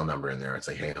got a tail number in there. It's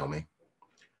like, hey, homie,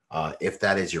 if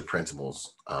that is your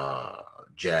principal's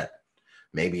jet,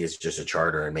 maybe it's just a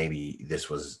charter, and maybe this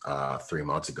was 3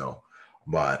 months ago,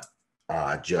 but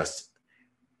just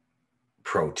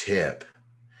pro tip,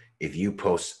 if you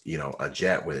post, a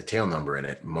jet with a tail number in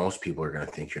it, most people are going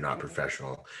to think you're not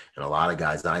professional. And a lot of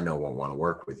guys I know won't want to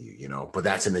work with you, but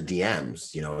that's in the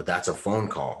DMs, that's a phone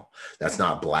call. That's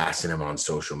not blasting him on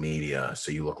social media.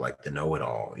 So you look like the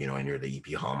know-it-all, and you're the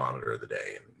EP hall monitor of the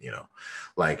day. And,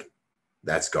 like,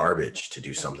 that's garbage to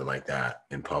do something like that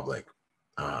in public,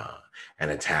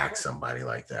 and attack somebody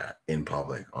like that in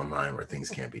public online where things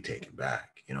can't be taken back.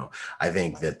 I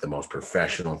think that the most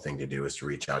professional thing to do is to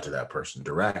reach out to that person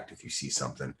direct. If you see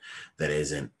something that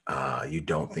isn't, you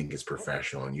don't think is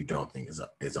professional and you don't think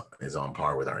is on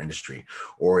par with our industry,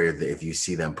 or if you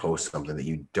see them post something that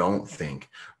you don't think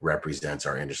represents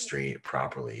our industry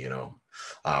properly,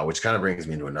 which kind of brings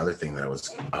me to another thing that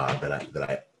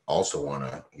I also want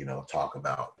to, talk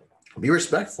about. Be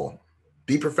respectful,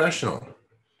 be professional.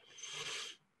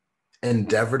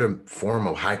 Endeavor to form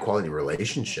a high quality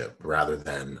relationship rather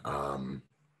than a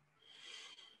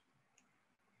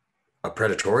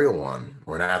predatorial one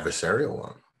or an adversarial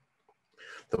one.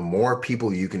 The more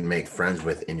people you can make friends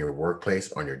with in your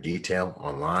workplace, on your detail,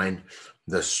 online,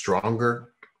 the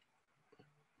stronger,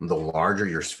 the larger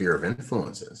your sphere of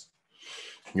influence is.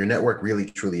 Your network really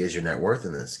truly is your net worth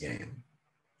in this game.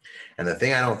 And the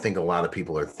thing I don't think a lot of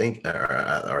people are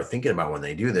thinking about when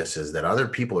they do this is that other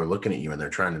people are looking at you and they're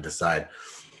trying to decide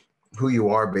who you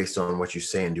are based on what you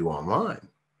say and do online.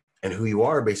 And who you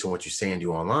are based on what you say and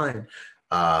do online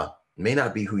may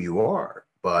not be who you are,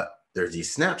 but there's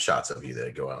these snapshots of you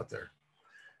that go out there.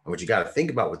 And what you got to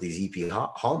think about with these EP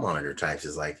hall monitor types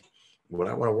is like, would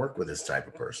I want to work with this type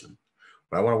of person?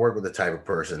 Would I want to work with the type of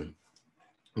person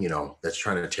that's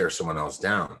trying to tear someone else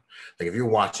down? Like if you're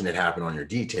watching it happen on your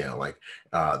detail, like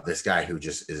this guy who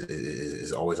just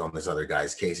is always on this other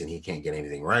guy's case and he can't get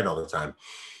anything right all the time.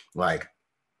 Like,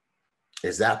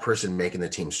 is that person making the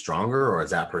team stronger, or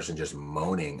is that person just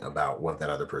moaning about what that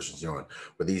other person's doing?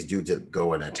 But these dudes that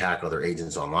go and attack other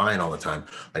agents online all the time,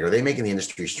 like, are they making the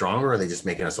industry stronger, or are they just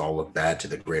making us all look bad to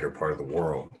the greater part of the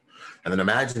world? And then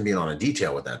imagine being on a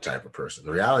detail with that type of person.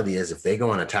 The reality is, if they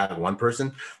go and attack one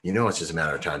person, it's just a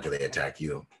matter of time until they attack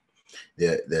you.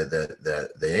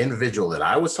 The individual that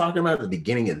I was talking about at the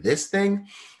beginning of this thing,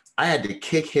 I had to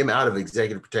kick him out of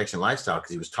Executive Protection Lifestyle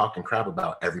because he was talking crap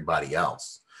about everybody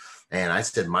else. And I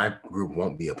said, my group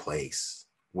won't be a place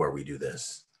where we do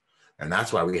this. And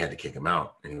that's why we had to kick him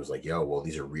out. And he was like, yo, well,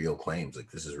 these are real claims. Like,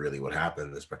 this is really what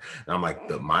happened. And I'm like,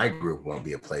 my group won't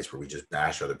be a place where we just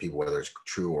bash other people, whether it's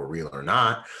true or real or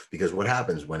not. Because what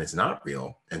happens when it's not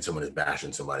real and someone is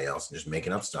bashing somebody else and just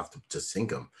making up stuff to sink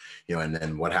them, and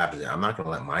then what happens? I'm not going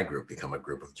to let my group become a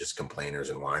group of just complainers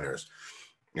and whiners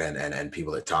and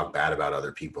people that talk bad about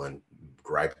other people and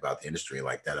gripe about the industry,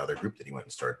 like that other group that he went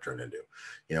and started turning into.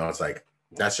 It's like,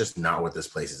 that's just not what this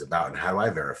place is about. And how do I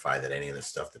verify that any of the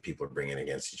stuff that people are bringing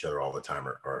against each other all the time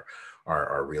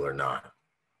are real or not?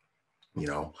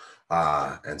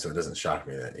 And so it doesn't shock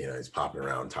me that, he's popping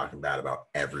around talking bad about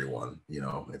everyone.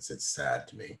 It's sad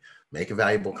to me. Make a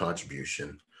valuable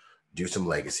contribution, do some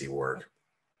legacy work,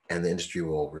 and the industry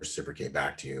will reciprocate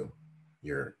back to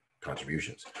you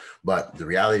contributions. But the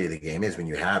reality of the game is when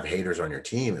you have haters on your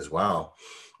team as well,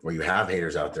 or you have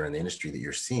haters out there in the industry that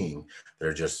you're seeing that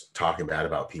are just talking bad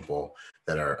about people,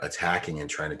 that are attacking and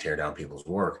trying to tear down people's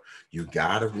work, you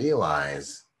got to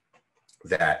realize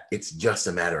that it's just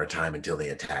a matter of time until they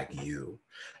attack you.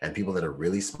 And people that are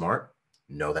really smart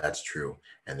know that's true,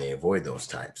 and they avoid those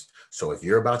types. So if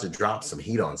you're about to drop some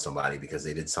heat on somebody because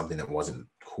they did something that wasn't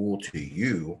cool to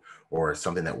you, or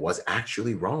something that was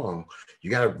actually wrong,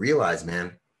 you got to realize,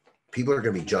 man, people are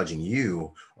going to be judging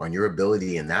you on your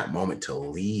ability in that moment to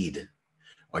lead,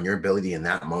 on your ability in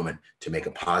that moment to make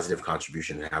a positive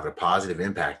contribution and have a positive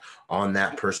impact on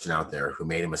that person out there who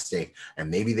made a mistake. And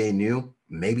maybe they knew,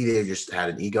 maybe they just had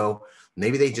an ego,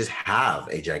 maybe they just have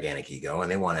a gigantic ego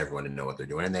and they want everyone to know what they're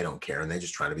doing and they don't care and they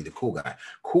just try to be the cool guy.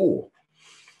 Cool.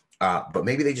 But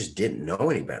maybe they just didn't know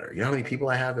any better. You know how many people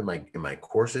I have in my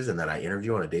courses and that I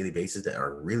interview on a daily basis that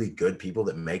are really good people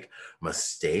that make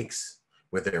mistakes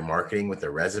with their marketing, with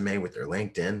their resume, with their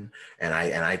LinkedIn. And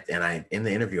I in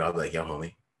the interview, I'll be like, yo,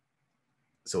 homie,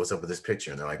 so what's up with this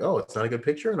picture? And they're like, oh, it's not a good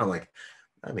picture. And I'm like,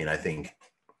 I mean, I think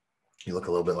you look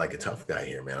a little bit like a tough guy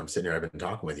here, man. I'm sitting here, I've been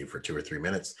talking with you for 2 or 3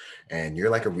 minutes, and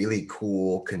you're like a really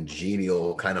cool,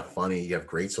 congenial, kind of funny. You have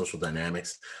great social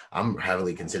dynamics. I'm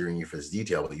heavily considering you for this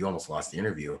detail, but you almost lost the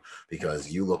interview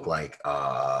because you look like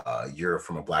you're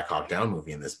from a Black Hawk Down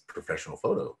movie in this professional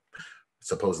photo,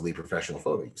 supposedly professional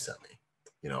photo you sent me.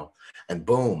 You know, and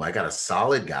boom, I got a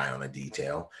solid guy on a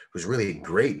detail who's really a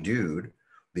great dude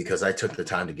because I took the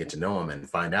time to get to know him and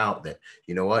find out that,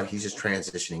 you know what, he's just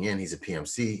transitioning in. He's a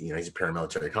PMC, you know, he's a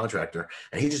paramilitary contractor,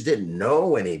 and he just didn't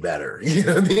know any better. You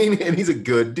know what I mean? And he's a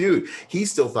good dude. He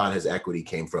still thought his equity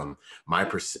came from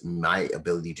my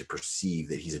ability to perceive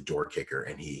that he's a door kicker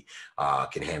and he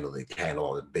can handle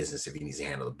all the business if he needs to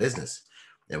handle the business.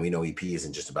 And we know EP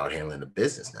isn't just about handling the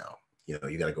business now. You know,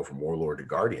 you got to go from warlord to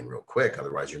guardian real quick.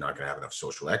 Otherwise, you're not going to have enough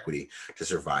social equity to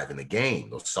survive in the game.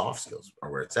 Those soft skills are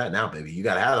where it's at now, baby. You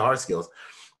got to have the hard skills.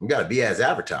 You got to be as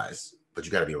advertised, but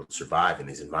you got to be able to survive in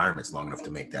these environments long enough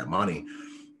to make that money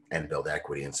and build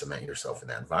equity and cement yourself in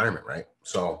that environment, right?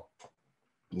 So,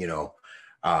 you know,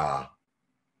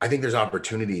 I think there's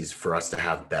opportunities for us to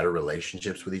have better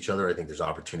relationships with each other. I think there's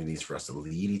opportunities for us to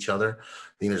lead each other.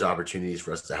 I think there's opportunities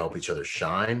for us to help each other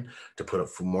shine, to put up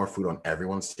more food on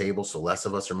everyone's table. So less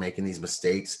of us are making these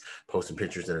mistakes, posting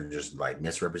pictures that are just like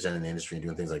misrepresenting the industry and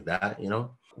doing things like that, you know?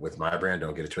 With my brand,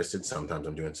 don't get it twisted. Sometimes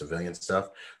I'm doing civilian stuff.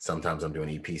 Sometimes I'm doing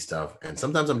EP stuff. And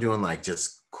sometimes I'm doing like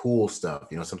just cool stuff.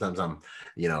 You know, sometimes I'm,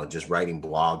 you know, just writing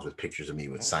blogs with pictures of me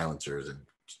with silencers and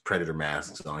predator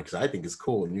masks on, because I think it's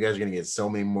cool. And you guys are going to get so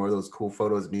many more of those cool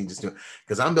photos of me just doing,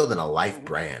 because I'm building a life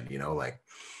brand, you know, like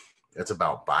it's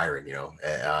about Byron, you know,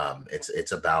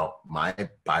 it's about my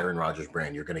Byron Rodgers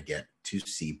brand. You're going to get to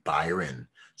see Byron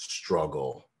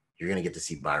struggle. You're going to get to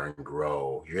see Byron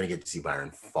grow. You're going to get to see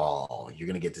Byron fall. You're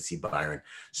going to get to see Byron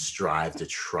strive to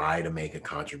try to make a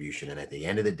contribution. And at the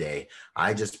end of the day,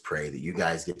 I just pray that you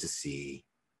guys get to see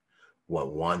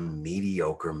what one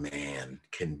mediocre man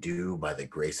can do by the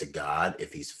grace of God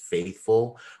if he's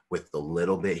faithful with the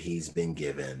little bit he's been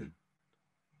given,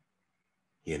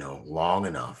 you know, long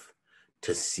enough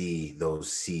to see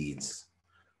those seeds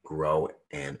grow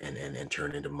and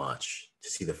turn into much, to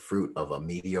see the fruit of a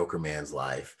mediocre man's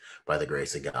life by the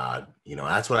grace of God. You know,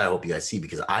 that's what I hope you guys see,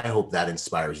 because I hope that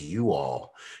inspires you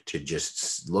all to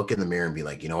just look in the mirror and be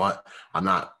like, you know what, I'm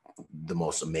not the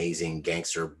most amazing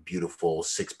gangster, beautiful,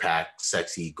 six-pack,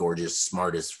 sexy, gorgeous,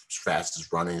 smartest,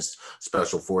 fastest, runningest,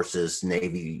 special forces,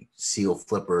 Navy SEAL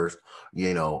flippers,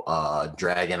 you know,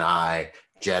 dragon eye,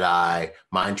 Jedi,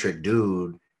 mind trick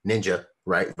dude, ninja,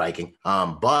 right? Viking.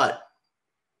 But,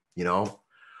 you know,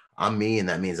 I'm me, and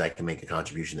that means I can make a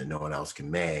contribution that no one else can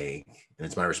make. And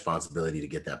it's my responsibility to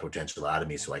get that potential out of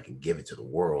me so I can give it to the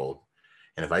world.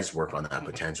 And if I just work on that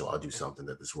potential, I'll do something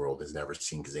that this world has never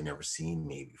seen, because they've never seen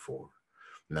me before.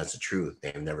 And that's the truth.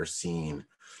 They've never seen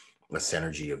a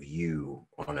synergy of you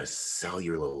on a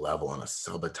cellular level, on a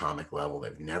subatomic level.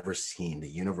 They've never seen, the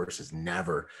universe has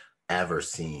never, ever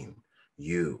seen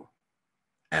you,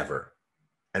 ever,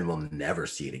 and will never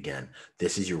see it again.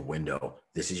 This is your window.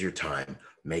 This is your time.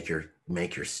 Make your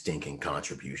stinking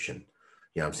contribution.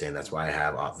 You know what I'm saying? That's why I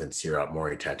have Vincere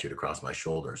Mori tattooed across my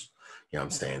shoulders. You know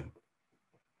what I'm saying?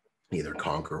 Either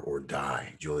conquer or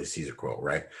die. Julius Caesar quote,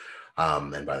 right?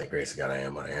 And by the grace of God, I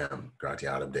am what I am.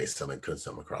 Gratiatum Dei Summum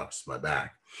Cunsum across my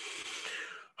back.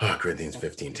 Corinthians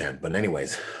 15:10. But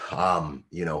anyways,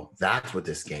 you know, that's what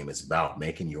this game is about,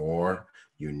 making your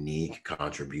unique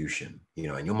contribution, you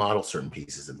know, and you'll model certain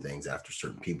pieces and things after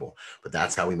certain people, but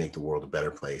that's how we make the world a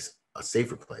better place a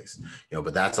safer place,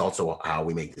 but that's also how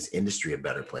we make this industry a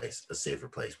better place, a safer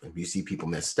place. When you see people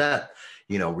misstep,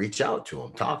 reach out to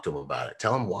them, talk to them about it,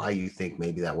 tell them why you think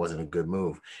maybe that wasn't a good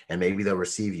move, and maybe they'll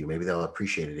receive you. Maybe they'll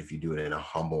appreciate it if you do it in a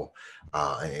humble,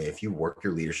 if you work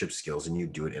your leadership skills and you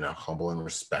do it in a humble and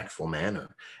respectful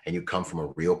manner, and you come from a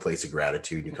real place of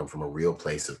gratitude, you come from a real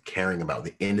place of caring about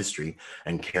the industry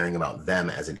and caring about them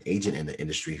as an agent in the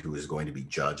industry who is going to be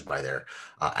judged by their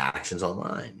actions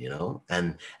online,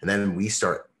 and then we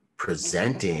start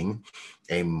presenting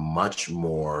a much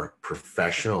more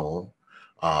professional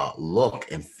look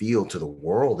and feel to the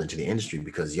world and to the industry,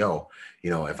 because if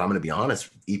I'm going to be honest,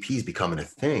 EP is becoming a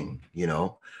thing,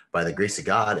 by the grace of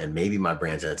God, and maybe my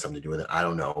brand's had something to do with it, I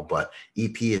don't know, but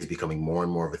EP is becoming more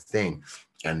and more of a thing.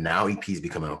 And now EP is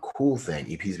becoming a cool thing.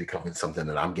 EP is becoming something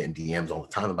that I'm getting DMs all the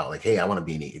time about, like, hey, I want to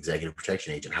be an executive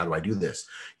protection agent. How do I do this?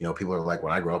 People are like,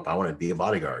 when I grow up, I want to be a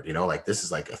bodyguard, like, this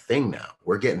is like a thing now.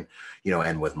 We're getting,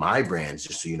 and with my brands,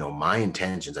 just so my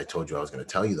intentions, I told you I was going to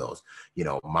tell you those,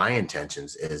 my intention,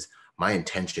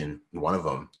 one of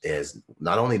them is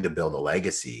not only to build a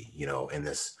legacy, in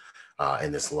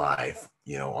this life,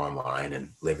 online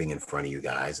and living in front of you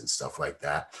guys and stuff like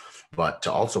that, but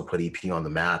to also put EP on the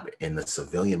map in the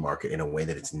civilian market in a way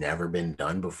that it's never been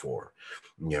done before.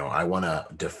 I want to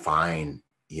define,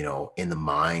 in the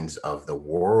minds of the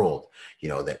world,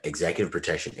 that executive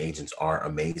protection agents are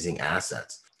amazing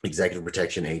assets. Executive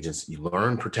protection agents, you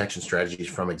learn protection strategies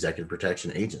from executive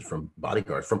protection agents, from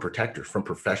bodyguards, from protectors, from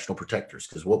professional protectors,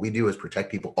 because what we do is protect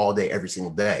people all day, every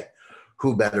single day.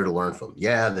 Who better to learn from?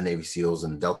 Yeah, the Navy SEALs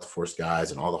and Delta Force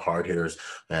guys and all the hard hitters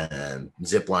and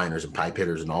zip liners and pipe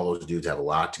hitters and all those dudes have a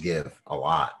lot to give, a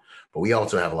lot. But we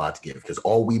also have a lot to give, because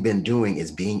all we've been doing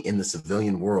is being in the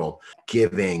civilian world,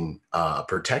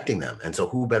 protecting them. And so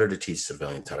who better to teach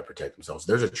civilians how to protect themselves?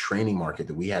 There's a training market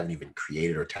that we haven't even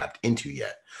created or tapped into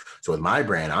yet. So with my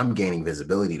brand, I'm gaining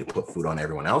visibility to put food on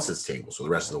everyone else's table, so the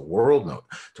rest of the world knows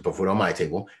to put food on my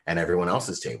table and everyone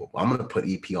else's table. I'm going to put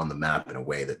EP on the map in a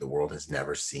way that the world has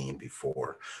never seen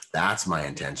before. That's my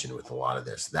intention with a lot of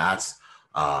this. That's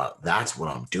what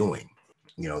I'm doing.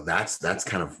 That's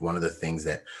kind of one of the things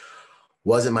that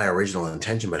wasn't my original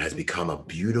intention, but has become a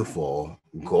beautiful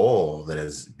goal that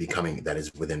is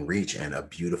within reach, and a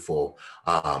beautiful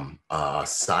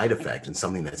side effect, and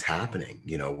something that's happening,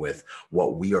 with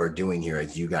what we are doing here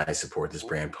as you guys support this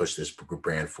brand, push this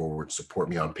brand forward, support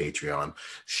me on Patreon,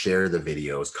 share the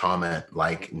videos, comment,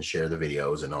 like, and share the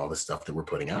videos and all the stuff that we're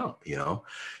putting out,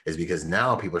 is because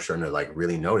now people are starting to like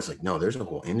really notice, like, no, there's a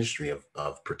whole industry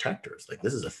of protectors. Like,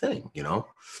 this is a thing,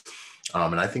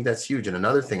 and I think that's huge. And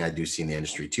another thing I do see in the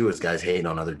industry too is guys hating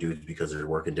on other dudes because they're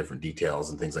working different details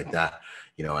and things like that.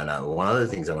 And one of the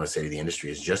things I want to say to the industry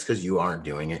is, just because you aren't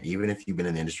doing it, even if you've been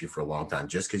in the industry for a long time,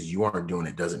 just because you aren't doing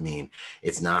it doesn't mean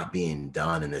it's not being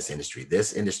done in this industry.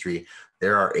 This industry,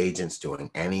 there are agents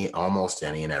doing almost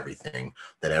any and everything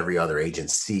that every other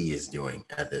agency is doing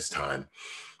at this time.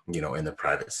 In the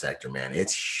private sector, man,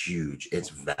 it's huge. It's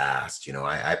vast.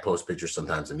 I post pictures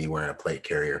sometimes of me wearing a plate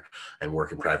carrier and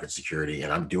working private security,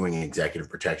 and I'm doing executive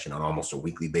protection on almost a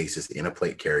weekly basis in a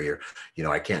plate carrier.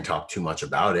 I can't talk too much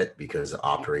about it because of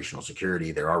operational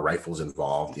security. There are rifles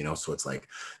involved, so it's like,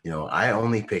 I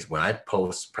only pick, when I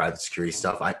post private security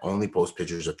stuff, I only post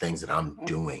pictures of things that I'm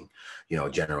doing,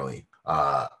 generally.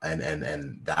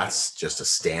 And that's just a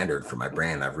standard for my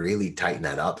brand. I've really tightened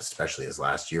that up, especially as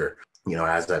last year,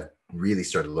 as I've really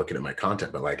started looking at my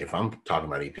content. But like, if I'm talking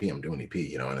about EP, I'm doing EP,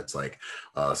 and it's like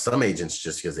some agents,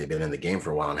 just because they've been in the game for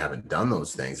a while and haven't done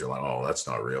those things, they're like, oh, that's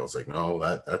not real. It's like, no,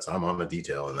 that's I'm on the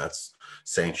detail, and that's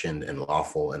sanctioned and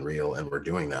lawful and real, and we're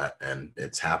doing that, and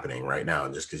it's happening right now.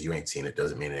 And just because you ain't seen it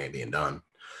doesn't mean it ain't being done.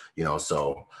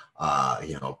 So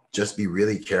just be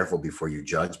really careful before you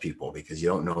judge people, because you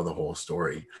don't know the whole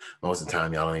story. Most of the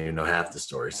time, y'all don't even know half the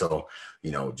story. So,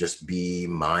 just be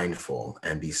mindful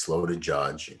and be slow to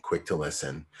judge and quick to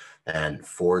listen, and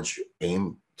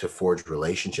aim to forge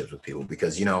relationships with people.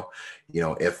 Because,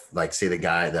 if, like, say the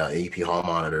AP hall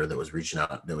monitor that was reaching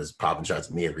out, that was popping shots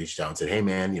at me, had reached out and said, hey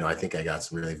man, I think I got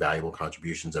some really valuable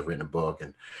contributions. I've written a book,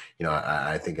 and,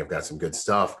 I think I've got some good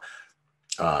stuff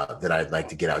that I'd like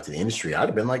to get out to the industry. I'd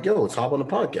have been like, yo, let's hop on the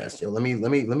podcast. Yo, let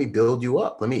me build you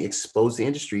up. Let me expose the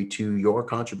industry to your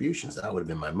contributions. That would have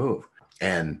been my move.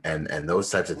 And those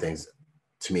types of things,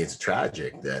 to me, it's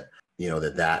tragic that,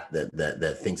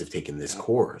 that things have taken this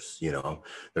course.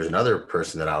 There's another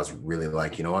person that I was really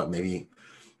like, maybe,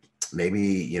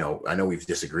 I know we've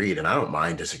disagreed, and I don't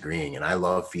mind disagreeing, and I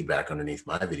love feedback underneath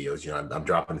my videos. I'm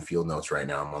dropping field notes right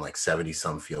now. I'm on like 70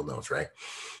 some field notes, right?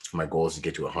 My goal is to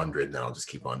get to 100, and then I'll just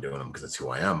keep on doing them because it's who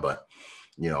I am. But,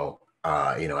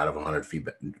 out of 100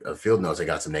 feedback field notes, I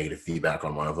got some negative feedback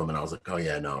on one of them. And I was like, oh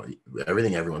yeah, no,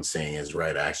 everything everyone's saying is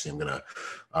right. Actually, I'm going to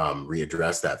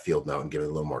readdress that field note and give it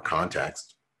a little more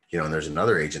context, and there's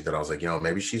another agent that I was like,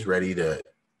 maybe she's ready to,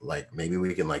 like, maybe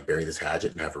we can like bury this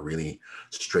hatchet and have a really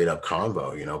straight up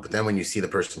convo, but then when you see the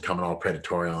person coming all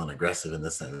predatory and aggressive and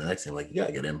this and the next thing, like, you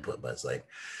gotta get input, but it's like,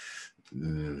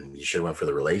 you should have went for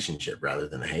the relationship rather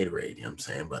than the hate rate, you know what I'm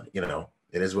saying? But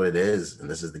it is what it is, and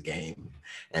this is the game.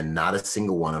 And not a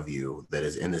single one of you that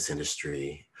is in this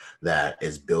industry that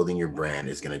is building your brand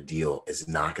is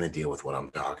not going to deal with what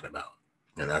I'm talking about.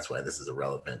 And that's why this is a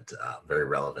relevant, very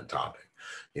relevant topic,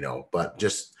 but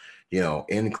just,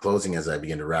 in closing, as I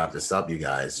begin to wrap this up, you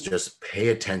guys, just pay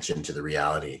attention to the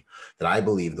reality that I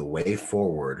believe the way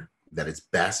forward, that it's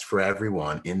best for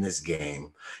everyone in this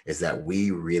game, is that we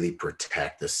really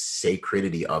protect the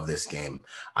sacredity of this game.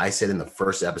 I said in the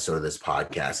first episode of this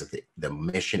podcast that the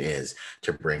mission is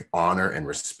to bring honor and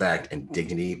respect and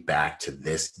dignity back to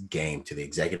this game, to the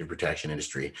executive protection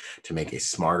industry, to make a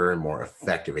smarter and more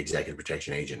effective executive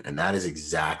protection agent. And that is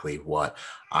exactly what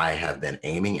I have been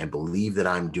aiming and believe that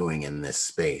I'm doing in this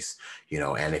space,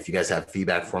 and if you guys have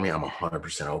feedback for me, I'm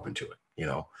 100% open to it.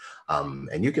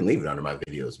 And you can leave it under my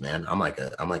videos, man. I'm like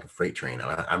a freight train.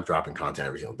 I'm dropping content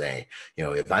every single day.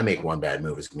 If I make one bad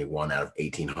move, it's gonna be one out of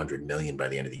 1,800 million by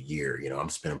the end of the year. I'm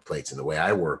spinning plates, and the way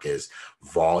I work is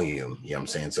volume. You know what I'm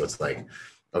saying? So it's like,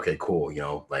 okay, cool.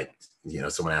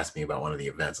 Someone asked me about one of the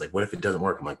events, like, what if it doesn't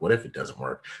work? I'm like, what if it doesn't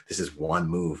work? This is one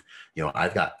move.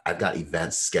 I've got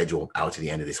events scheduled out to the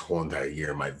end of this whole entire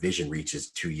year. My vision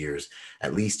reaches 2 years,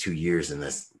 at least 2 years in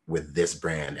this, with this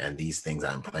brand and these things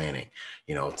I'm planning.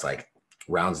 It's like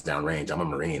rounds down range. I'm a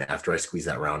Marine. After I squeeze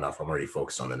that round off, I'm already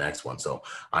focused on the next one. So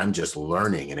I'm just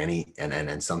learning,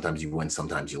 and sometimes you win,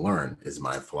 sometimes you learn, is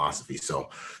my philosophy. So,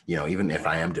 even if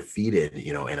I am defeated,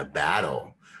 in a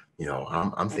battle,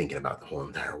 I'm thinking about the whole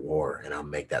entire war, and I'll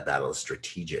make that battle a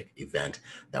strategic event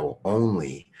that will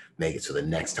only make it so the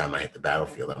next time I hit the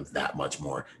battlefield, I'm that much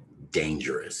more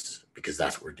dangerous, because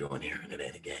that's what we're doing here, and it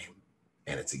ain't a game,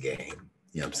 and it's a game.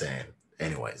 You know what I'm saying?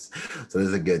 Anyways, so this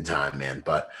is a good time, man.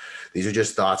 But these are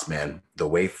just thoughts, man. The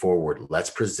way forward, let's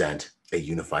present a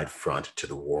unified front to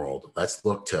the world. Let's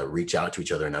look to reach out to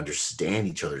each other and understand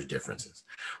each other's differences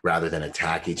rather than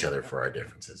attack each other for our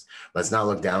differences. Let's not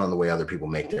look down on the way other people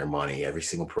make their money. Every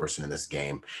single person in this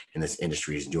game, in this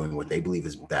industry, is doing what they believe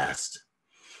is best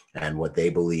and what they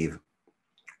believe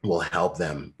will help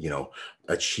them,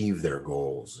 achieve their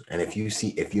goals. And if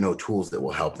you know tools that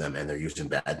will help them and they're using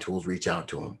bad tools, reach out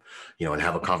to them, and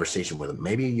have a conversation with them.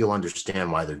 Maybe you'll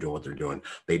understand why they're doing what they're doing.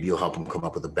 Maybe you'll help them come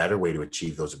up with a better way to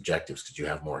achieve those objectives because you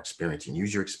have more experience, and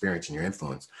use your experience and your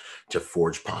influence to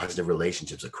forge positive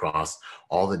relationships across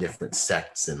all the different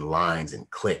sects and lines and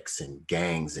cliques and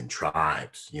gangs and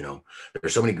tribes.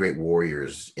 There's so many great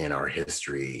warriors in our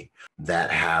history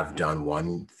that have done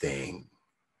one thing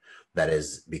that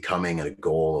is becoming a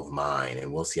goal of mine.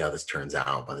 And we'll see how this turns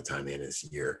out by the time the end of this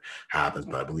year happens,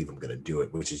 but I believe I'm going to do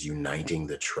it, which is uniting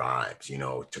the tribes,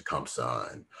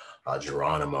 Tecumseh and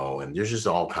Geronimo. And there's just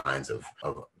all kinds of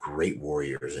great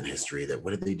warriors in history that,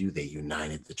 what did they do? They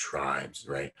united the tribes,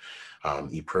 right?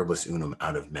 E pluribus unum,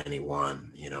 out of many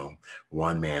one,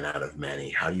 one man out of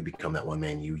many. How do you become that one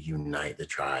man? You unite the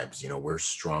tribes. We're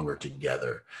stronger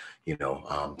together.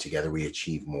 Together we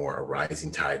achieve more. A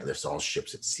rising tide lifts all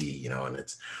ships at sea, and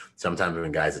it's sometimes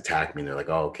when guys attack me and they're like,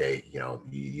 oh, okay,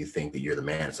 you think that you're the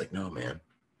man. It's like, no, man,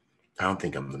 I don't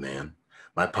think I'm the man.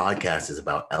 My podcast is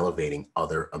about elevating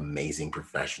other amazing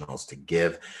professionals, to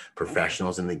give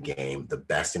professionals in the game the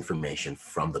best information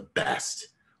from the best.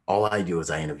 All I do is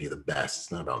I interview the best.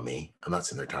 It's not about me. I'm not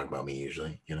sitting there talking about me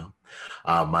usually,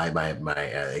 My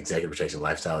executive protection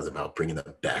lifestyle is about bringing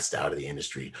the best out of the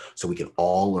industry so we can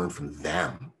all learn from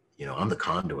them. I'm the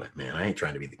conduit, man. I ain't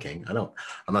trying to be the king.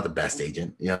 I'm not the best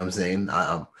agent. You know what I'm saying?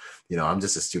 I'm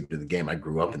just a student of the game. I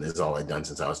grew up and this is all I've done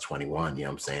since I was 21. You know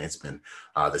what I'm saying? It's been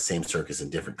the same circus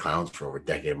and different clowns for over a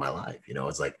decade of my life.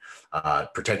 It's like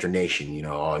protect your nation.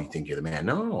 Oh, you think you're the man.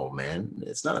 No, man,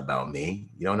 it's not about me.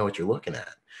 You don't know what you're looking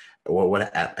at.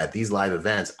 At these live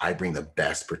events, I bring the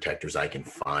best protectors I can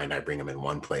find. I bring them in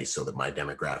one place so that my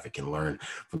demographic can learn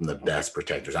from the best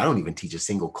protectors. I don't even teach a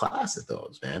single class at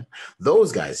those, man.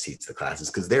 Those guys teach the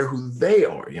classes because they're who they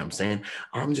are. You know what I'm saying?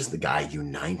 I'm just the guy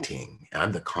uniting.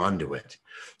 I'm the conduit.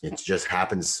 It just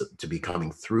happens to be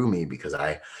coming through me because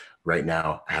I right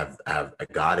now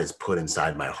God has put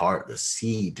inside my heart the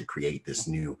seed to create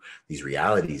these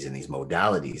realities and these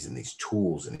modalities and these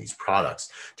tools and these products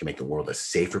to make the world a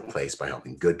safer place by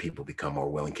helping good people become more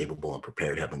willing, capable, and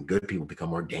prepared, helping good people become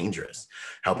more dangerous,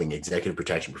 helping executive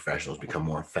protection professionals become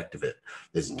more effective at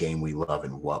this game we love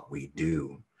and what we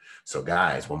do. So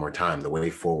guys, one more time, the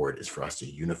way forward is for us to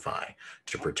unify,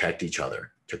 to protect each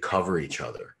other, to cover each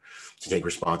other, to take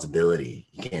responsibility.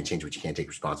 You can't change what you can't take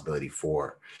responsibility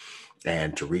for,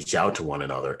 and to reach out to one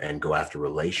another and go after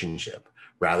relationship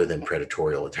rather than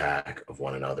predatorial attack of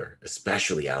one another,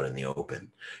 especially out in the open.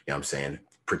 You know what I'm saying?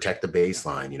 Protect the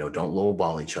baseline, don't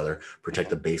lowball each other, protect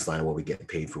the baseline of what we get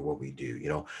paid for what we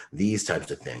do, these types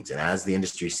of things. And as the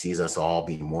industry sees us all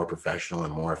being more professional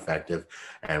and more effective,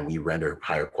 and we render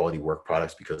higher quality work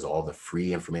products because all the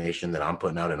free information that I'm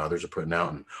putting out and others are putting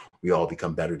out, and we all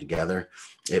become better together,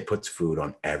 it puts food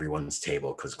on everyone's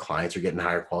table because clients are getting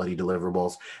higher quality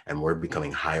deliverables and we're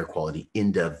becoming higher quality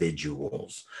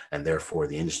individuals. And therefore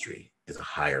the industry is a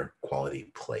higher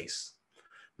quality place,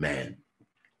 man.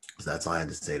 So that's all I had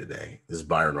to say today. This is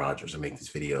Byron Rodgers. I make these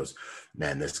videos,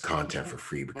 man, this content for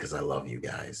free because I love you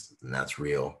guys, and that's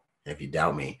real. And if you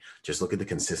doubt me, just look at the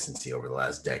consistency over the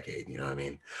last decade. You know what I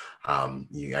mean?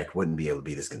 I wouldn't be able to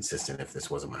be this consistent if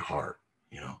this wasn't my heart,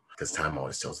 because time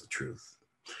always tells the truth.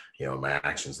 My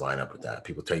actions line up with that.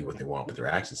 People tell you what they want, but their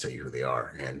actions tell you who they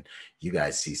are. And you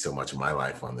guys see so much of my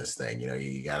life on this thing.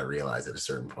 You got to realize at a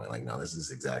certain point, like, no, this is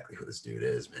exactly who this dude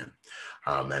is, man.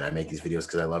 And I make these videos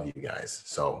because I love you guys.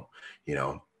 So,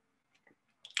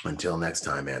 until next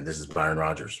time, man, this is Byron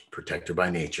Rodgers, protector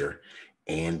by nature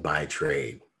and by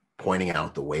trade, pointing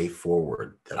out the way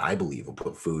forward that I believe will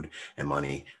put food and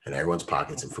money in everyone's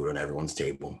pockets and food on everyone's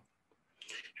table. And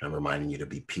I'm reminding you to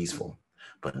be peaceful,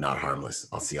 but not harmless.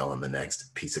 I'll see y'all in the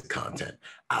next piece of content.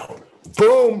 Out.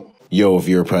 Boom. Yo, if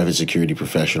you're a private security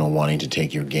professional wanting to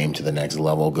take your game to the next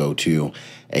level, go to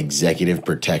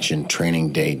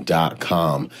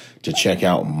executiveprotectiontrainingday.com to check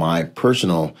out my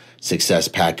personal success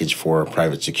package for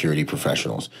private security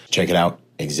professionals. Check it out,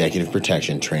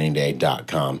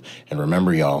 executiveprotectiontrainingday.com. And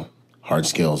remember, y'all, hard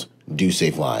skills do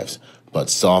save lives, but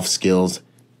soft skills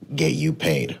get you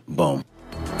paid. Boom.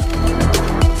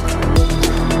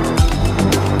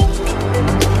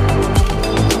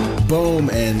 Boom.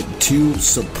 And to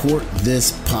support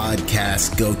this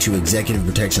podcast, go to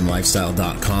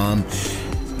executiveprotectionlifestyle.com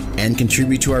and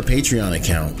contribute to our Patreon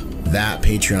account. That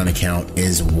Patreon account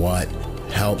is what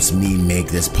helps me make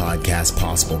this podcast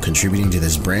possible, contributing to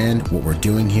this brand, what we're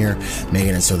doing here,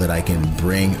 making it so that I can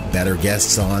bring better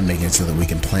guests on, making it so that we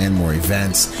can plan more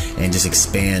events and just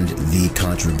expand the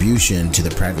contribution to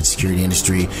the private security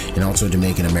industry, and also to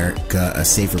making America a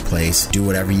safer place. Do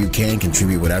whatever you can,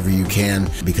 contribute whatever you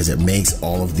can, because it makes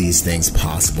all of these things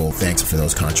possible. Thanks for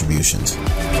those contributions.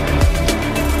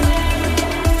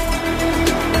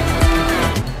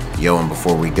 Yo, and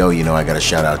before we go, I got a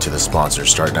shout out to the sponsors,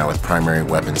 starting out with Primary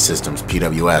Weapon Systems,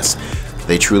 PWS.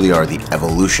 They truly are the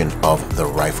evolution of the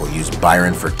rifle. Use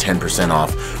Byron for 10%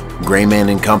 off.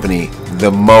 Grayman & Company,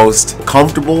 the most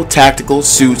comfortable tactical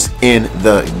suits in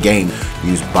the game.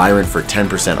 Use Byron for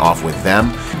 10% off with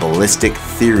them. Ballistic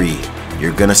Theory.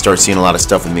 You're going to start seeing a lot of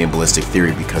stuff with me in Ballistic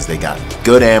Theory because they got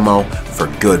good ammo for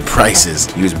good prices.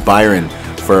 Use Byron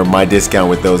for my discount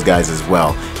with those guys as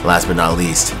well. Last but not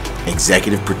least,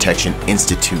 Executive Protection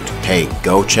Institute. Hey,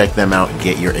 go check them out and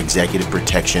get your executive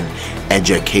protection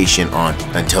education on.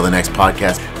 Until the next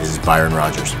podcast, this is Byron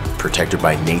Rodgers, protector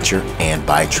by nature and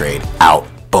by trade. Out.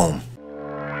 Boom.